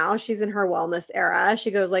right now. She's in her wellness era.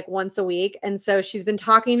 She goes like once a week. And so she's been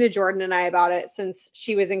talking to Jordan and I about it since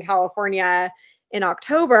she was in California in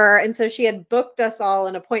October. And so she had booked us all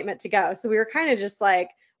an appointment to go. So we were kind of just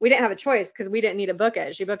like, we didn't have a choice because we didn't need to book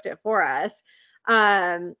it. She booked it for us.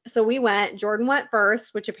 So we went. Jordan went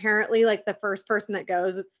first, which apparently like the first person that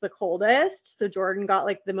goes, it's the coldest. So Jordan got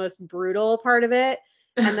like the most brutal part of it.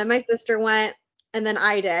 And then my sister went, and then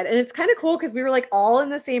I did. And it's kind of cool because we were like all in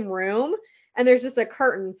the same room, and there's just a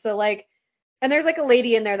curtain. So like, and there's like a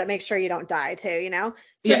lady in there that makes sure you don't die too, you know?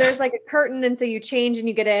 So there's like a curtain, and so you change and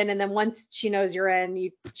you get in, and then once she knows you're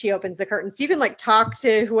in, she opens the curtain. So you can like talk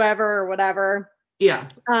to whoever or whatever. Yeah.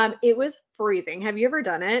 It was freezing. Have you ever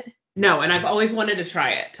done it? No, and I've always wanted to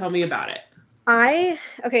try it. Tell me about it.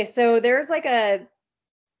 Okay, so there's like a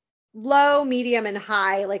low, medium, and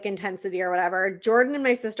high like intensity or whatever. Jordan and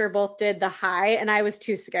my sister both did the high, and I was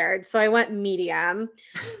too scared. So I went medium.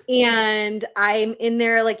 And I'm in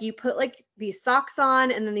there, like you put like these socks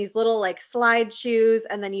on and then these little like slide shoes,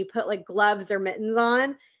 and then you put like gloves or mittens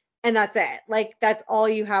on, and that's it. Like that's all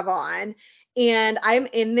you have on. And I'm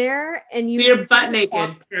in there, and So you're butt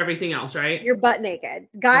naked for everything else, right? You're butt naked.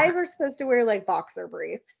 Guys are supposed to wear like boxer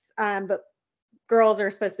briefs, but girls are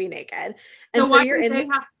supposed to be naked. And so why do they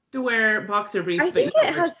have to wear boxer briefs? I think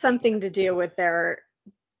it has something to do with their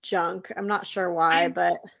junk. I'm not sure why,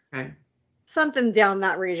 but something down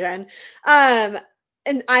that region. And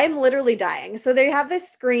I'm literally dying. So they have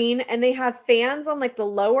this screen, and they have fans on like the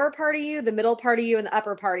lower part of you, the middle part of you, and the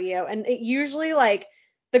upper part of you. And it usually like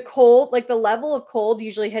the cold, like the level of cold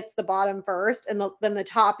usually hits the bottom first, and then the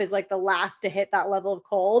top is like the last to hit that level of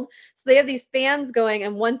cold. So they have these fans going,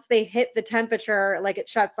 and once they hit the temperature, like it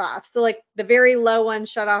shuts off. So like the very low one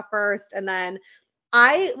shut off first, and then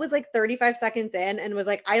I was like 35 seconds in and was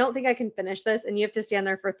like, I don't think I can finish this, and you have to stand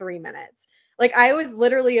there for 3 minutes. Like I was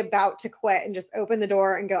literally about to quit and just open the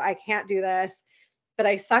door and go, I can't do this. But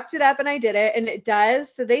I sucked it up and I did it, and it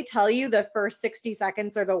does. So they tell you the first 60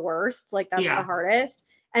 seconds are the worst, like that's the hardest.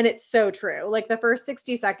 And it's so true. Like the first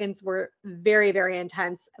 60 seconds were very, very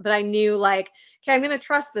intense. But I knew like, okay, I'm going to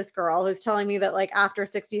trust this girl who's telling me that like after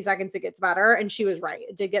 60 seconds, it gets better. And she was right.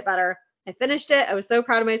 It did get better. I finished it. I was so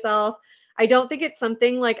proud of myself. I don't think it's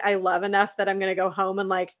something like I love enough that I'm going to go home and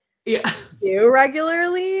like do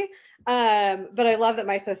regularly. But I love that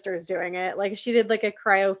my sister's doing it. Like she did like a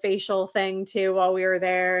cryofacial thing too while we were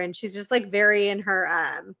there. And she's just like very in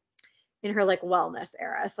her like wellness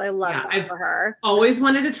era. So I love that for her. Always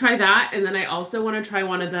wanted to try that. And then I also want to try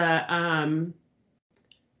one of the,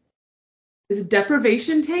 is it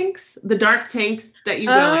deprivation tanks? The dark tanks that you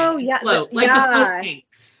go in. Float. The float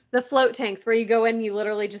tanks. The float tanks where you go in, you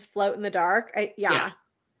literally just float in the dark. It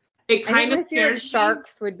kind of scares me.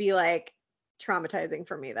 Sharks would be like traumatizing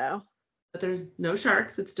for me though. But there's no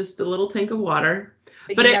sharks. It's just a little tank of water.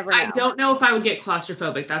 But I don't know if I would get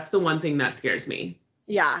claustrophobic. That's the one thing that scares me.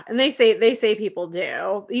 Yeah, and they say people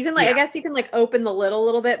do. You can like I guess you can like open the lid a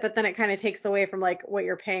little bit, but then it kind of takes away from like what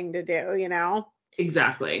you're paying to do, you know?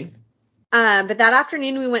 Exactly. But that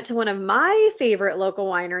afternoon we went to one of my favorite local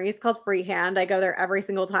wineries called Freehand. I go there every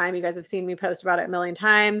single time. You guys have seen me post about it a million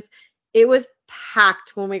times. It was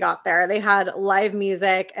packed when we got there. They had live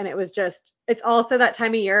music, and it's also that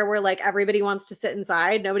time of year where like everybody wants to sit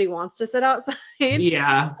inside. Nobody wants to sit outside.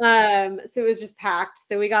 Yeah. So it was just packed.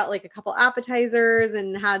 So we got like a couple appetizers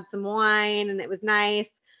and had some wine, and it was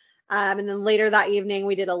nice. And then later that evening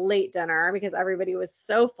we did a late dinner because everybody was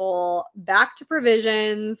so full. Back to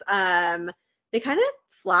Provisions. They kind of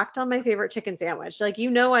slacked on my favorite chicken sandwich. Like,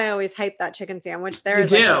 I always hype that chicken sandwich. There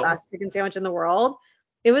is like the best chicken sandwich in the world.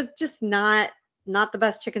 It was just not the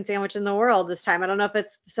best chicken sandwich in the world this time. I don't know if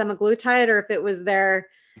it's semaglutide or if it was their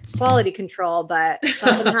quality control, but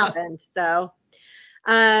something happened. So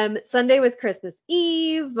Sunday was Christmas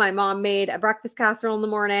Eve. My mom made a breakfast casserole in the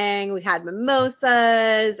morning. We had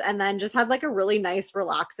mimosas, and then just had like a really nice,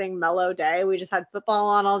 relaxing, mellow day. We just had football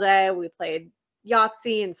on all day. We played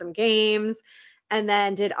Yahtzee and some games, and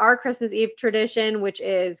then did our Christmas Eve tradition, which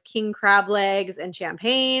is king crab legs and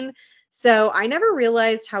champagne. So I never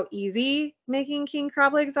realized how easy making king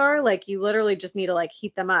crab legs are. Like you literally just need to like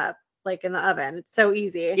heat them up like in the oven. It's so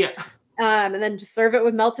easy. Yeah. And then just serve it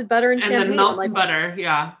with melted butter and champagne. And then melt some butter.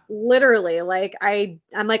 Yeah. Literally, like I'm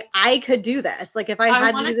like, I could do this. Like if I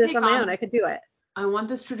had to do this on my own, I could do it. I want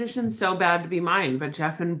this tradition so bad to be mine, but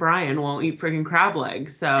Jeff and Brian won't eat friggin' crab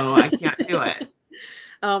legs, so I can't do it.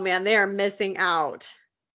 Oh man, they are missing out.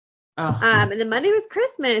 Oh. And then Monday was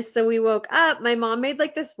Christmas, so we woke up. My mom made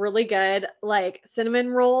like this really good like cinnamon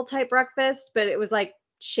roll type breakfast, but it was like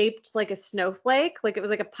shaped like a snowflake. Like it was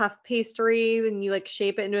like a puff pastry, and you like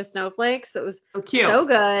shape it into a snowflake. So it was so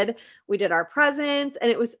good. We did our presents, and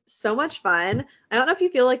it was so much fun. I don't know if you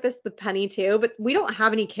feel like this with Penny too, but we don't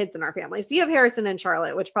have any kids in our family. So you have Harrison and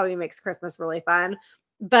Charlotte, which probably makes Christmas really fun.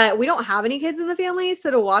 But we don't have any kids in the family,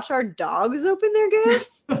 so to watch our dogs open their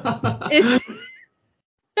gifts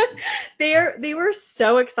they were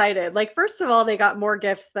so excited. Like, first of all, they got more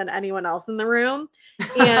gifts than anyone else in the room,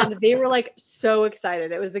 and they were like so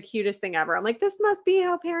excited. It was the cutest thing ever. I'm like, this must be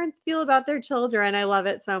how parents feel about their children. I love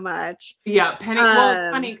it so much. Yeah, Penny. Well,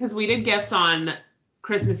 it's funny because we did gifts on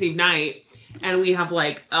Christmas Eve night, and we have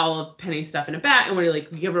like all of Penny's stuff in a bag, and we're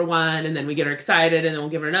like, we give her one, and then we get her excited, and then we'll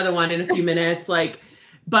give her another one in a few minutes. Like,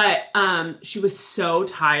 but she was so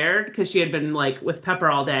tired because she had been like with Pepper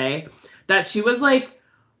all day that she was like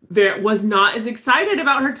was not as excited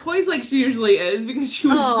about her toys like she usually is, because she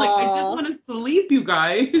was just like, I just want to sleep, you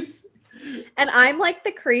guys. And I'm like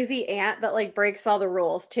the crazy aunt that like breaks all the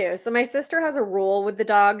rules too. So my sister has a rule with the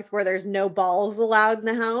dogs where there's no balls allowed in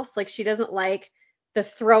the house. Like she doesn't like the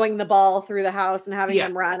throwing the ball through the house and having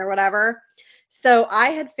them run or whatever. So I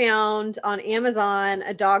had found on Amazon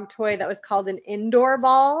a dog toy that was called an indoor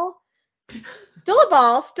ball. Still a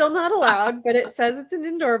ball, still not allowed, but it says it's an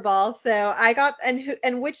indoor ball. So I got,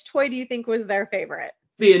 and which toy do you think was their favorite?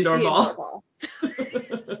 The indoor The ball. indoor ball.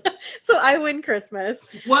 So I win Christmas.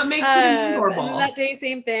 What makes it an indoor ball? And then that day,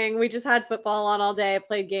 same thing. We just had football on all day,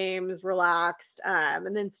 played games, relaxed,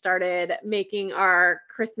 and then started making our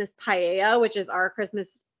Christmas paella, which is our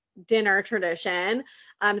Christmas dinner tradition.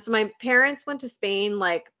 So my parents went to Spain,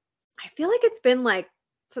 like, I feel like it's been like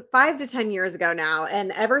 5 to 10 years ago now.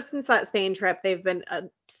 And ever since that Spain trip, they've been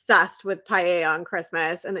obsessed with paella on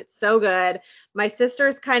Christmas, and it's so good.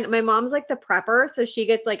 My mom's like the prepper, so she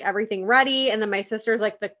gets like everything ready, and then my sister's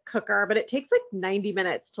like the cooker, but it takes like 90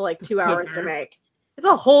 minutes to like 2 hours to make. It's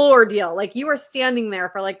a whole ordeal. Like, you are standing there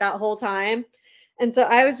for like that whole time. And so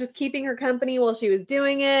I was just keeping her company while she was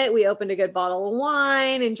doing it. We opened a good bottle of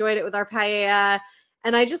wine, enjoyed it with our paella.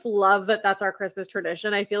 And I just love that that's our Christmas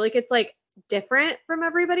tradition. I feel like it's like different from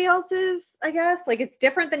everybody else's, I guess. Like, it's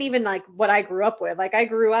different than even like what I grew up with. Like, I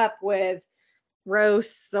grew up with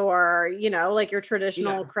roasts or, like your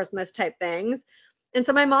traditional Christmas type things. And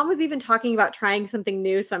so my mom was even talking about trying something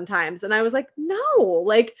new sometimes. And I was like, no,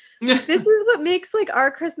 like, this is what makes like our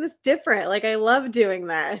Christmas different. Like, I love doing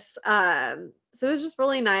this. So it was just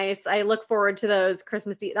really nice. I look forward to those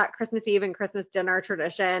that Christmas Eve and Christmas dinner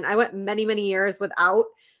tradition. I went many, many years without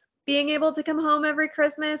being able to come home every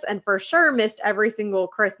Christmas, and for sure missed every single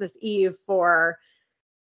Christmas Eve it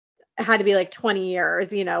had to be like 20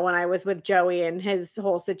 years, when I was with Joey and his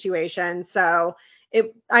whole situation. So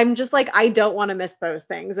I'm just like, I don't want to miss those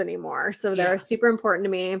things anymore. So they're super important to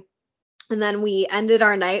me. And then we ended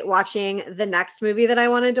our night watching the next movie that I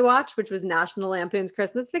wanted to watch, which was National Lampoon's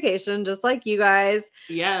Christmas Vacation, just like you guys.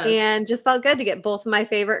 Yeah. And just felt good to get both of my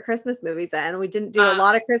favorite Christmas movies in. We didn't do a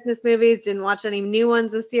lot of Christmas movies, didn't watch any new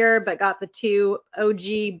ones this year, but got the 2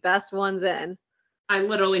 OG best ones in. I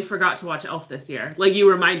literally forgot to watch Elf this year. Like, you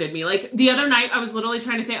reminded me. Like, the other night I was literally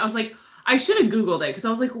trying to think. I was like, I should have Googled it, because I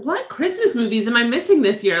was like, what Christmas movies am I missing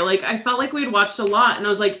this year? Like, I felt like we'd watched a lot, and I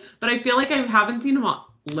was like, but I feel like I haven't seen them all.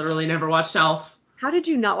 Literally never watched Elf. How did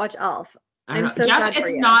you not watch Elf? I'm so sad for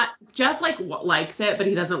you. Jeff likes it, but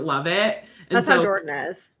he doesn't love it. And that's how Jordan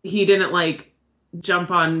is. He didn't like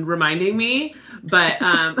jump on reminding me, but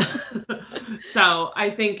so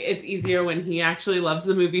I think it's easier when he actually loves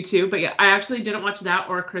the movie too. But yeah, I actually didn't watch that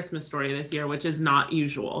or Christmas Story this year, which is not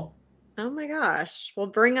usual. Oh my gosh. Well,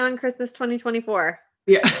 bring on Christmas 2024.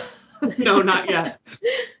 Yeah. No, not yet.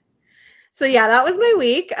 So yeah, that was my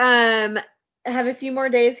week. I have a few more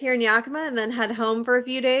days here in Yakima, and then head home for a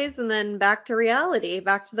few days, and then back to reality,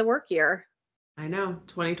 back to the work year. I know.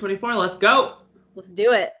 2024. Let's go. Let's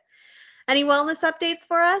do it. Any wellness updates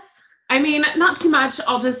for us? I mean, not too much.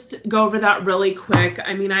 I'll just go over that really quick.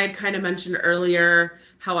 I mean, I had kind of mentioned earlier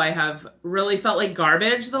how I have really felt like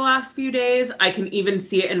garbage the last few days. I can even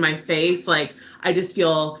see it in my face. Like, I just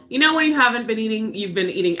feel, when you've been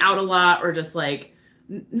eating out a lot, or just like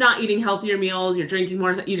not eating healthier meals, you're drinking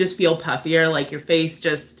more, you just feel puffier. Like, your face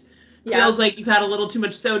just feels like you've had a little too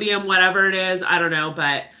much sodium, whatever it is. I don't know.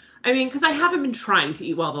 But I mean, because I haven't been trying to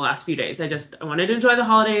eat well the last few days. I wanted to enjoy the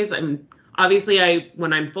holidays. Obviously,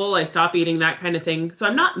 when I'm full, I stop eating, that kind of thing. So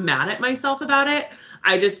I'm not mad at myself about it.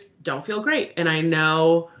 I just don't feel great. And I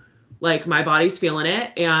know, like, my body's feeling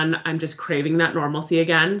it, and I'm just craving that normalcy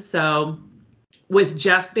again. So with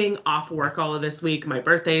Jeff being off work all of this week, my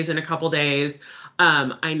birthday's in a couple days.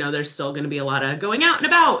 I know there's still going to be a lot of going out and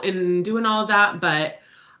about and doing all of that, but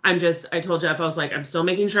I told Jeff, I was like, I'm still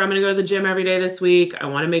making sure I'm going to go to the gym every day this week. I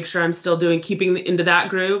want to make sure I'm still keeping into that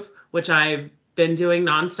groove, which I've been doing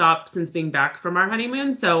nonstop since being back from our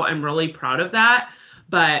honeymoon. So I'm really proud of that,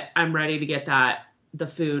 but I'm ready to get the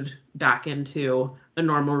food back into a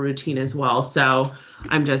normal routine as well. So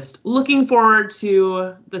I'm just looking forward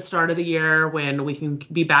to the start of the year when we can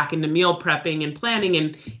be back into meal prepping and planning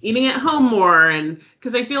and eating at home more. And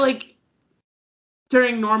because I feel like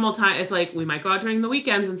during normal time, it's like we might go out during the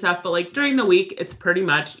weekends and stuff, but like during the week, it's pretty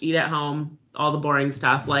much eat at home, all the boring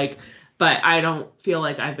stuff. But I don't feel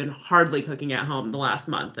like I've been hardly cooking at home the last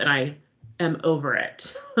month, and I am over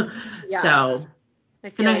it. Yes. So,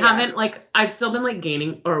 haven't I've still been like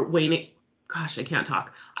gaining or weighing. Gosh, I can't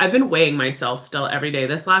talk. I've been weighing myself still every day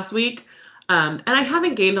this last week. And I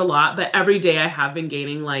haven't gained a lot, but every day I have been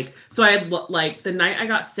gaining so I had the night I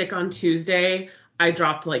got sick on Tuesday, I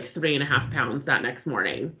dropped 3.5 pounds that next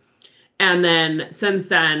morning. And then since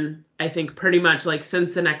then, I think pretty much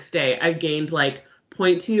since the next day, I've gained 0.2,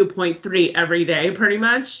 0.3 every day pretty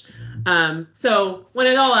much. So when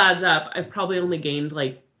it all adds up, I've probably only gained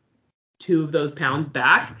 2 of those pounds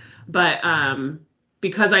back. But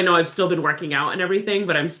because I know I've still been working out and everything,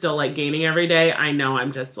 but I'm still gaining every day, I know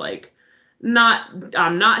I'm just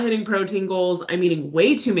I'm not hitting protein goals. I'm eating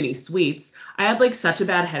way too many sweets. I had like such a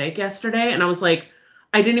bad headache yesterday, and I was like,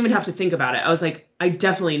 I didn't even have to think about it. I was like, I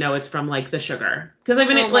definitely know it's from like the sugar, because I've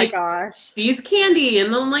been like Steve's candy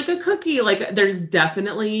and then like a cookie. Like there's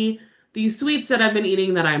definitely these sweets that I've been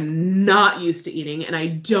eating that I'm not used to eating, and I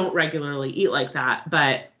don't regularly eat like that.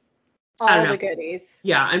 But all the goodies.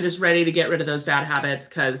 Yeah, I'm just ready to get rid of those bad habits,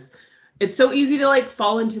 because it's so easy to like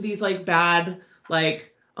fall into these like bad,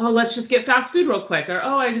 like, oh, let's just get fast food real quick, or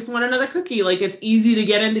oh, I just want another cookie. Like it's easy to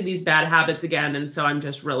get into these bad habits again, and so I'm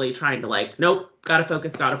just really trying to like, nope, gotta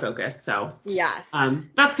focus. So yes,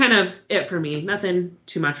 that's kind of it for me. Nothing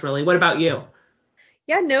too much really. What about you?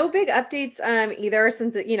 Yeah, no big updates either,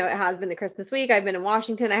 since it has been the Christmas week. I've been in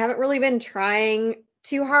Washington. I haven't really been trying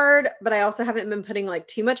too hard, but I also haven't been putting like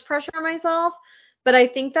too much pressure on myself. But I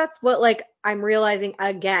think that's what like I'm realizing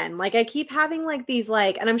again. Like I keep having like these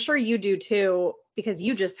like, and I'm sure you do too, because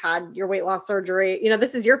you just had your weight loss surgery.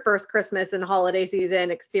 This is your first Christmas and holiday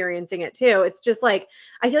season experiencing it too. It's just like,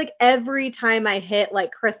 I feel like every time I hit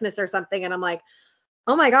like Christmas or something and I'm like,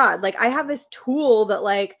 oh my God, like I have this tool that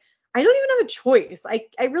like, I don't even have a choice.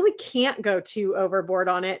 I really can't go too overboard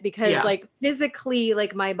on it, because like physically,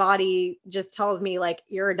 like my body just tells me like,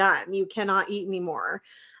 you're done. You cannot eat anymore.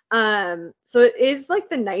 So it is like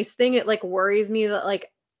the nice thing. It like worries me that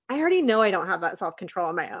like, I already know I don't have that self-control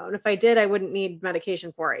on my own. If I did, I wouldn't need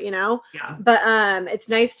medication for it, Yeah. But it's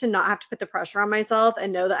nice to not have to put the pressure on myself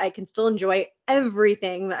and know that I can still enjoy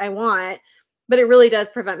everything that I want, but it really does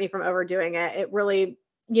prevent me from overdoing it. It really,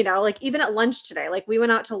 like even at lunch today, like we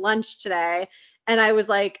went out to lunch today and I was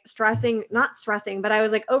like not stressing, but I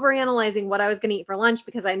was like overanalyzing what I was going to eat for lunch,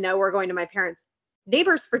 because I know we're going to my parents'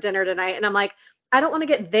 neighbors for dinner tonight. And I'm like, I don't want to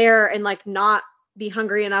get there and like not be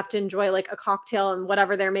hungry enough to enjoy like a cocktail and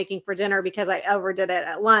whatever they're making for dinner because I overdid it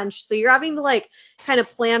at lunch. So you're having to like kind of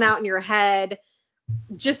plan out in your head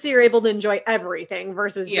just so you're able to enjoy everything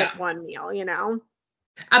versus just one meal,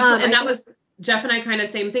 Absolutely. And that was Jeff and I kind of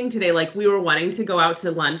same thing today. Like we were wanting to go out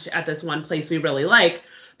to lunch at this one place we really like,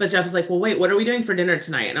 but Jeff was like, well, wait, what are we doing for dinner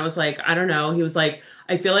tonight? And I was like, I don't know. He was like,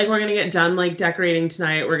 I feel like we're going to get done like decorating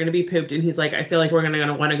tonight. We're going to be pooped. And he's like, I feel like we're going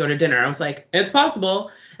to want to go to dinner. I was like, it's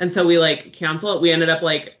possible. And so we like cancel it. We ended up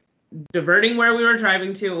like diverting where we were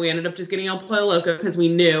driving to. We ended up just getting El Pollo Loco because we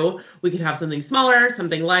knew we could have something smaller,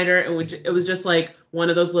 something lighter. And it was just like one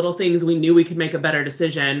of those little things we knew we could make a better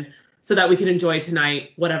decision so that we could enjoy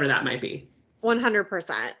tonight, whatever that might be.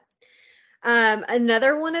 100%.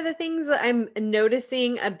 Another one of the things that I'm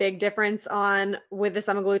noticing a big difference on with the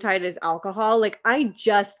semaglutide is alcohol. Like I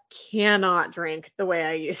just cannot drink the way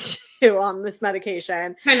I used to on this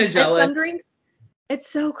medication. Kind of jealous. And some drinks, it's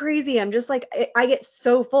so crazy. I'm just like, I get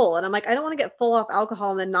so full and I'm like, I don't want to get full off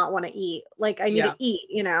alcohol and then not want to eat. Like I need to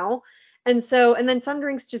eat, And then some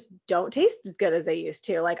drinks just don't taste as good as they used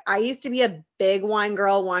to. Like I used to be a big wine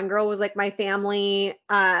girl. Wine girl was like my family,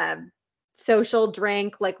 social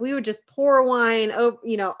drink. Like we would just pour wine,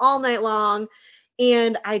 all night long.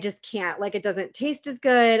 And I just can't, like, it doesn't taste as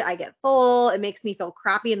good. I get full. It makes me feel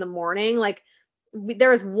crappy in the morning. Like there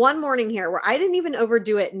was one morning here where I didn't even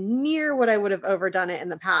overdo it near what I would have overdone it in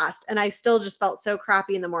the past. And I still just felt so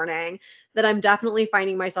crappy in the morning that I'm definitely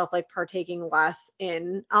finding myself like partaking less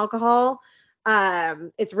in alcohol.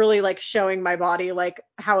 It's really like showing my body like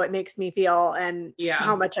how it makes me feel and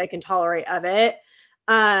how much I can tolerate of it.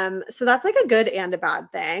 So that's like a good and a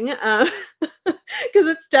bad thing. Cause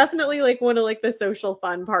it's definitely like one of like the social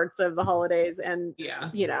fun parts of the holidays and,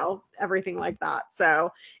 everything like that.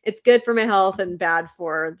 So it's good for my health and bad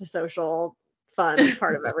for the social fun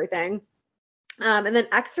part of everything. And then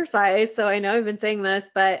exercise. So I know I've been saying this,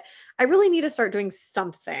 but I really need to start doing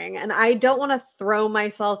something, and I don't want to throw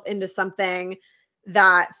myself into something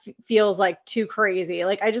that feels like too crazy.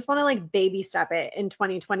 Like I just want to like baby step it in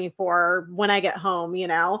 2024 when I get home,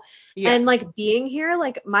 and like being here,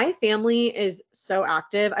 like my family is so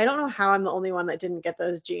active. I don't know how I'm the only one that didn't get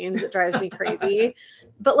those genes. It drives me crazy.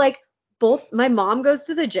 But like my mom goes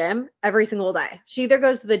to the gym every single day. She either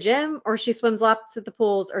goes to the gym or she swims laps at the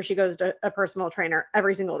pools or she goes to a personal trainer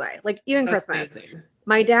every single day. Like even That's Christmas. Amazing.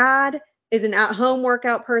 My dad is an at-home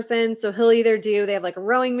workout person. So he'll either they have like a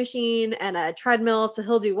rowing machine and a treadmill. So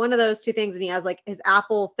he'll do one of those two things, and he has like his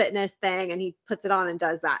Apple Fitness thing and he puts it on and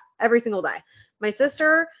does that every single day. My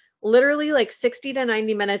sister, literally like 60 to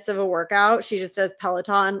 90 minutes of a workout. She just does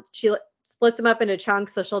Peloton. She splits them up into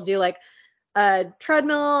chunks. So she'll do like a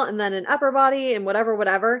treadmill and then an upper body and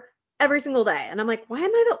whatever every single day. And I'm like, why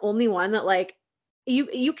am I the only one that like,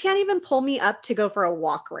 you can't even pull me up to go for a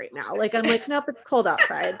walk right now. Like, I'm like, nope, it's cold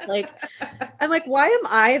outside. Like, I'm like, why am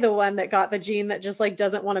I the one that got the gene that just like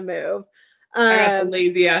doesn't want to move? I got the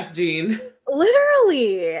lazy ass gene.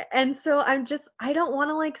 Literally. And so I don't want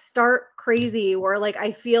to like start crazy or like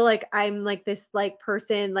I feel like I'm like this like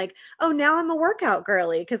person like, oh, now I'm a workout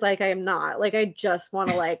girly, because like I am not. Like I just want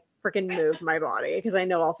to like freaking move my body because I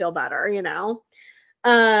know I'll feel better, you know?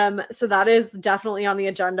 So that is definitely on the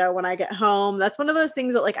agenda when I get home. That's one of those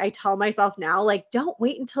things that like I tell myself now, like, don't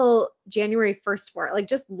wait until January 1st for it. Like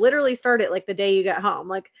just literally start it like the day you get home.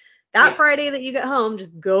 Like that Friday that you get home,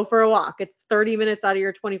 just go for a walk. It's 30 minutes out of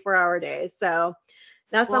your 24-hour days. So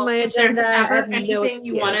that's on my agenda. If there's ever anything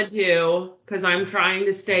you want to do, because I'm trying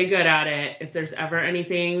to stay good at it, if there's ever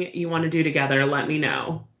anything you want to do together, let me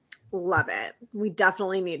know. Love it. We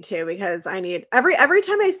definitely need to, because I need every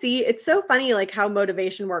time I see, it's so funny like how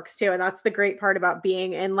motivation works too. And that's the great part about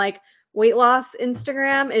being in like weight loss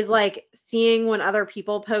Instagram, is like seeing when other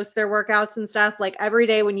people post their workouts and stuff. Like every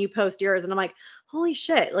day when you post yours, and I'm like, holy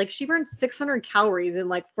shit, like she burned 600 calories in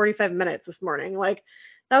like 45 minutes this morning. Like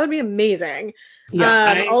that would be amazing.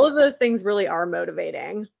 Yeah, all of those things really are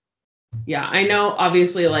motivating. Yeah, I know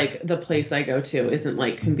obviously like the place I go to isn't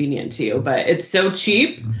like convenient to you, but it's so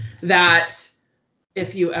cheap that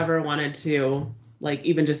if you ever wanted to like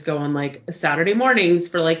even just go on like Saturday mornings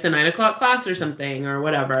for like the 9 o'clock class or something or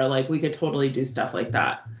whatever, like we could totally do stuff like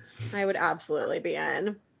that. I would absolutely be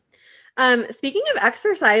in. Speaking of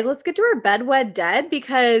exercise, let's get to our Bedwed Dead,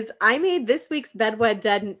 because I made this week's Bedwed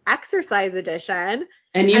Dead an exercise edition.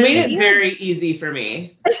 And you made it very easy for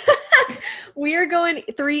me. We are going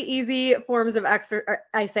 3 easy forms of exercise.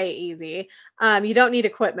 I say easy. You don't need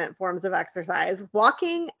equipment forms of exercise: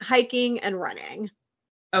 walking, hiking, and running.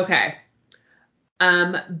 Okay.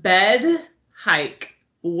 Bed, hike,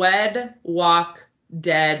 wed, walk,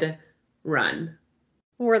 dead, run.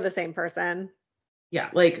 We're the same person. Yeah,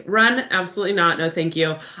 like run, absolutely not. No, thank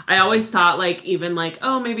you. I always thought like even like,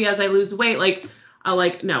 oh, maybe as I lose weight, like I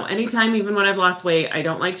like, no, anytime, even when I've lost weight, I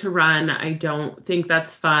don't like to run. I don't think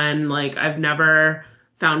that's fun. Like I've never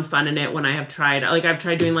found fun in it when I have tried, like I've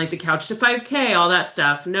tried doing like the couch to 5K, all that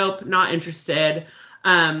stuff. Nope, not interested.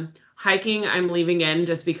 Hiking, I'm leaving in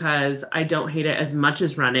just because I don't hate it as much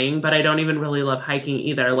as running, but I don't even really love hiking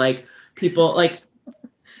either. Like people, like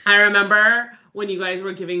I remember when you guys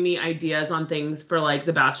were giving me ideas on things for like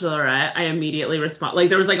The Bachelorette, I immediately respond. Like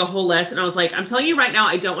there was like a whole list, and I was like, I'm telling you right now,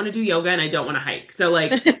 I don't want to do yoga and I don't want to hike. So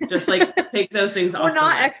like, just like take those things off. We're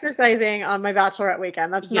not exercising on my Bachelorette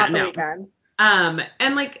weekend. That's not the weekend.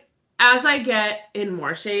 And like as I get in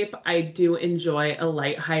more shape, I do enjoy a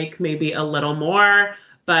light hike, maybe a little more,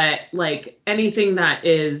 but like anything that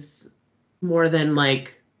is more than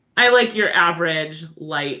like, I like your average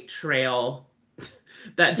light trail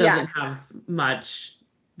that doesn't have much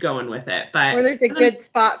going with it, but or there's a good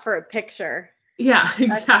spot for a picture. Yeah,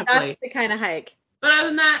 exactly. That's the kind of hike. But other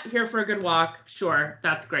than that, here for a good walk, sure,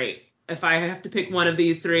 that's great. If I have to pick one of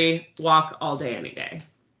these 3, walk all day, any day.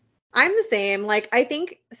 I'm the same. Like, I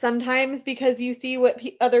think sometimes because you see what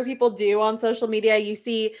other people do on social media, you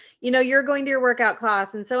see, you know, you're going to your workout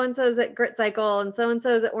class and so is at Grit Cycle and so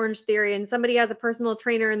is at Orange Theory, and somebody has a personal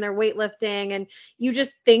trainer and they're weightlifting, and you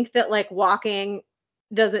just think that like walking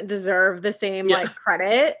doesn't deserve the same like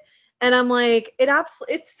credit. And I'm like,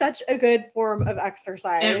 it's such a good form of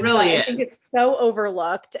exercise. It really is. I think it's so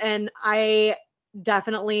overlooked, and I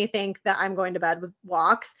definitely think that I'm going to bed with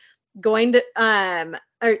walks. Marrying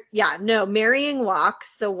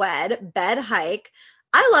walks, so wed, bed, hike.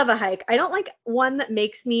 I love a hike. I don't like one that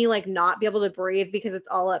makes me like not be able to breathe because it's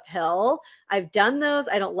all uphill. I've done those.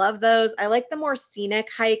 I don't love those. I like the more scenic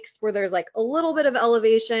hikes where there's like a little bit of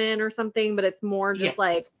elevation or something, but it's more just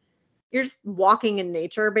like you're just walking in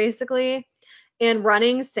nature basically. And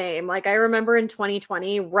running, same. Like I remember in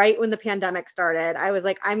 2020, right when the pandemic started, I was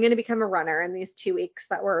like, I'm going to become a runner in these 2 weeks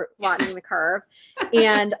that we're flattening the curve.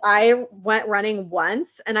 And I went running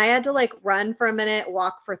once, and I had to like run for a minute,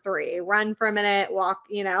 walk for 3, run for a minute, walk,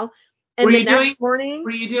 you know. And next morning. Were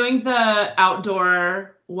you doing the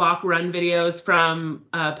outdoor walk run videos from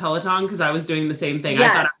Peloton? Because I was doing the same thing. Yes.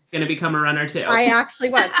 I thought I was going to become a runner too. I actually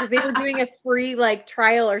was, because they were doing a free like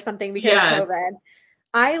trial or something because of COVID.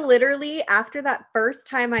 I literally, after that first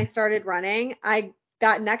time I started running,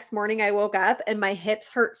 next morning I woke up and my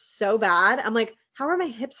hips hurt so bad. I'm like, how are my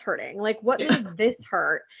hips hurting? Like, what made this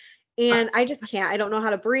hurt? And I just can't. I don't know how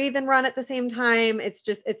to breathe and run at the same time. It's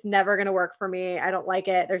never going to work for me. I don't like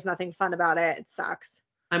it. There's nothing fun about it. It sucks.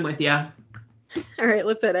 I'm with you. All right,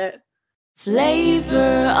 let's hit it.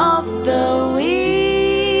 Flavor of the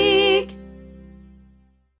week.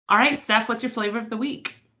 All right, Steph, what's your flavor of the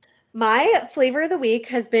week? My flavor of the week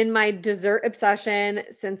has been my dessert obsession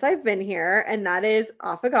since I've been here, and that is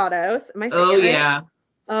affogatos. Am I saying it right?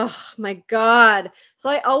 Oh my God. So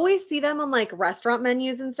I always see them on like restaurant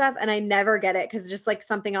menus and stuff, and I never get it because just like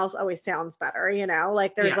something else always sounds better,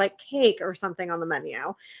 like there's Yeah. like cake or something on the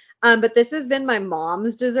menu. But this has been my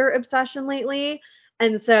mom's dessert obsession lately.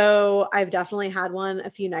 And so I've definitely had one a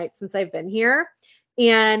few nights since I've been here.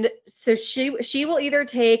 And so she will either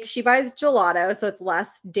she buys gelato, so it's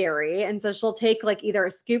less dairy. And so she'll take like either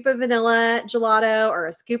a scoop of vanilla gelato or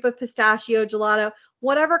a scoop of pistachio gelato,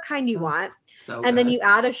 whatever kind you want. So And then good. you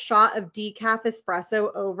add a shot of decaf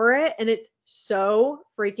espresso over it, and it's so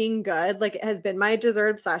freaking good. Like, it has been my dessert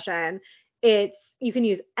obsession. You can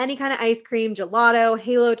use any kind of ice cream, gelato,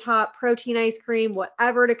 halo top, protein ice cream,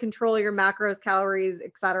 whatever to control your macros, calories,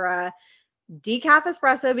 etc. Decaf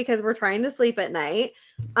espresso because we're trying to sleep at night.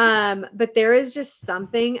 But there is just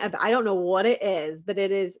something I don't know what it is, but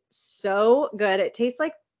it is so good. It tastes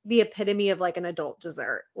like the epitome of like an adult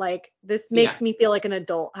dessert. Like, this makes me feel like an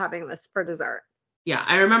adult having this for dessert. Yeah,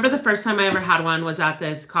 I remember the first time I ever had one was at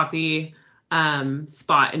this coffee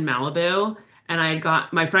spot in Malibu, and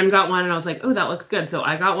my friend got one, and I was like, oh, that looks good. So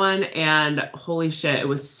I got one, and holy shit, it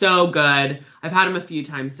was so good. I've had them a few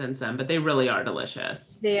times since then, but they really are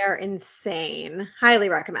delicious. They are insane. Highly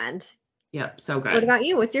recommend. Yep, so good. What about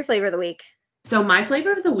you? What's your flavor of the week? So my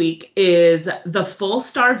flavor of the week is the Full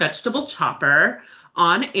Star Vegetable Chopper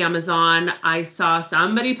on Amazon. I saw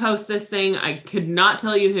somebody post this thing, I could not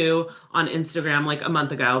tell you who, on Instagram like a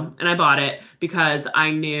month ago, and I bought it because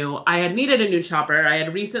I knew I had needed a new chopper. I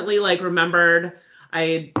had recently remembered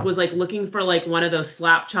I was looking for one of those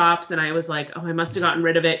slap chops, and I was like, oh, I must have gotten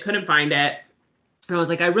rid of it, couldn't find it. And I was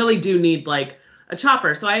like, I really do need a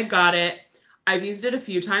chopper. So I had got it. I've used it a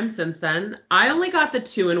few times since then. I only got the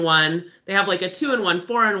 2-in-1. They have a 2-in-1,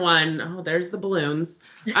 4-in-1. Oh, there's the balloons.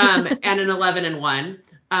 And an 11-in-1.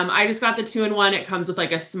 I just got the 2-in-1. It comes with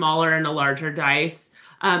a smaller and a larger dice.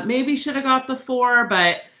 Maybe should have got the 4,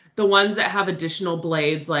 but the ones that have additional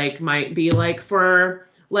blades might be for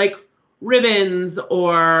ribbons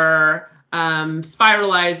or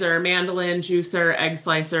spiralizer, mandolin, juicer, egg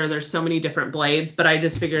slicer. There's so many different blades, but I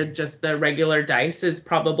just figured just the regular dice is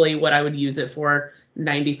probably what I would use it for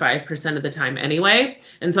 95% of the time anyway.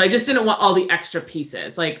 And so I just didn't want all the extra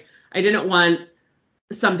pieces. I didn't want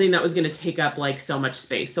something that was going to take up so much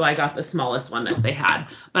space. So I got the smallest one that they had,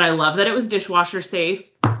 but I love that it was dishwasher safe.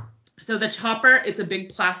 So the chopper, it's a big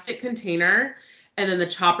plastic container, and then the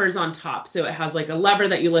chopper's on top. So it has a lever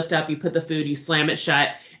that you lift up, you put the food, you slam it shut,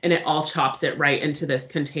 and it all chops it right into this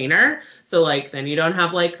container. So then you don't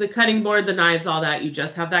have the cutting board, the knives, all that. You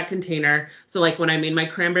just have that container. So when I made my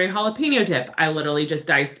cranberry jalapeno dip, I literally just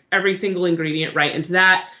diced every single ingredient right into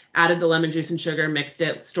that, added the lemon juice and sugar, mixed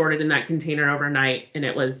it, stored it in that container overnight. And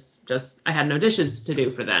it was just, I had no dishes to do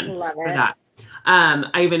for that.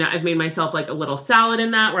 I've made myself a little salad in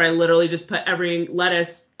that, where I literally just put every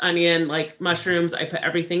lettuce, onion, mushrooms, I put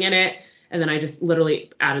everything in it. And then I just literally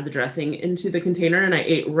added the dressing into the container, and I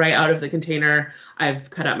ate right out of the container. I've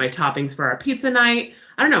cut up my toppings for our pizza night.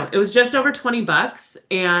 I don't know. It was just over $20,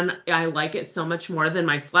 and I like it so much more than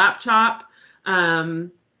my slap chop.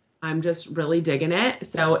 I'm just really digging it.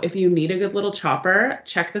 So if you need a good little chopper,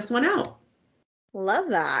 check this one out.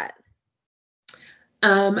 Love that.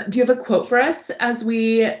 Do you have a quote for us as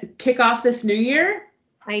we kick off this new year?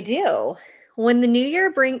 I do. What the new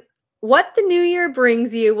year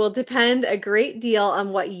brings you will depend a great deal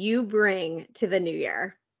on what you bring to the new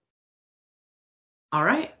year. All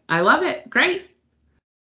right. I love it. Great.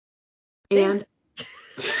 Thanks. And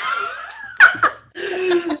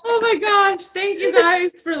oh my gosh. Thank you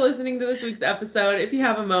guys for listening to this week's episode. If you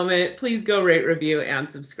have a moment, please go rate, review,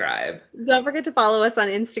 and subscribe. Don't forget to follow us on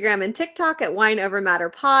Instagram and TikTok at Wine Over Matter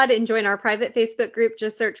Pod, and join our private Facebook group.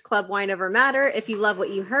 Just search Club Wine Over Matter. If you love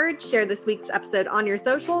what you heard, share this week's episode on your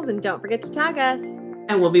socials, and don't forget to tag us.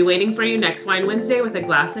 And we'll be waiting for you next Wine Wednesday with a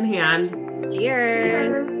glass in hand.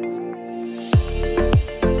 Cheers.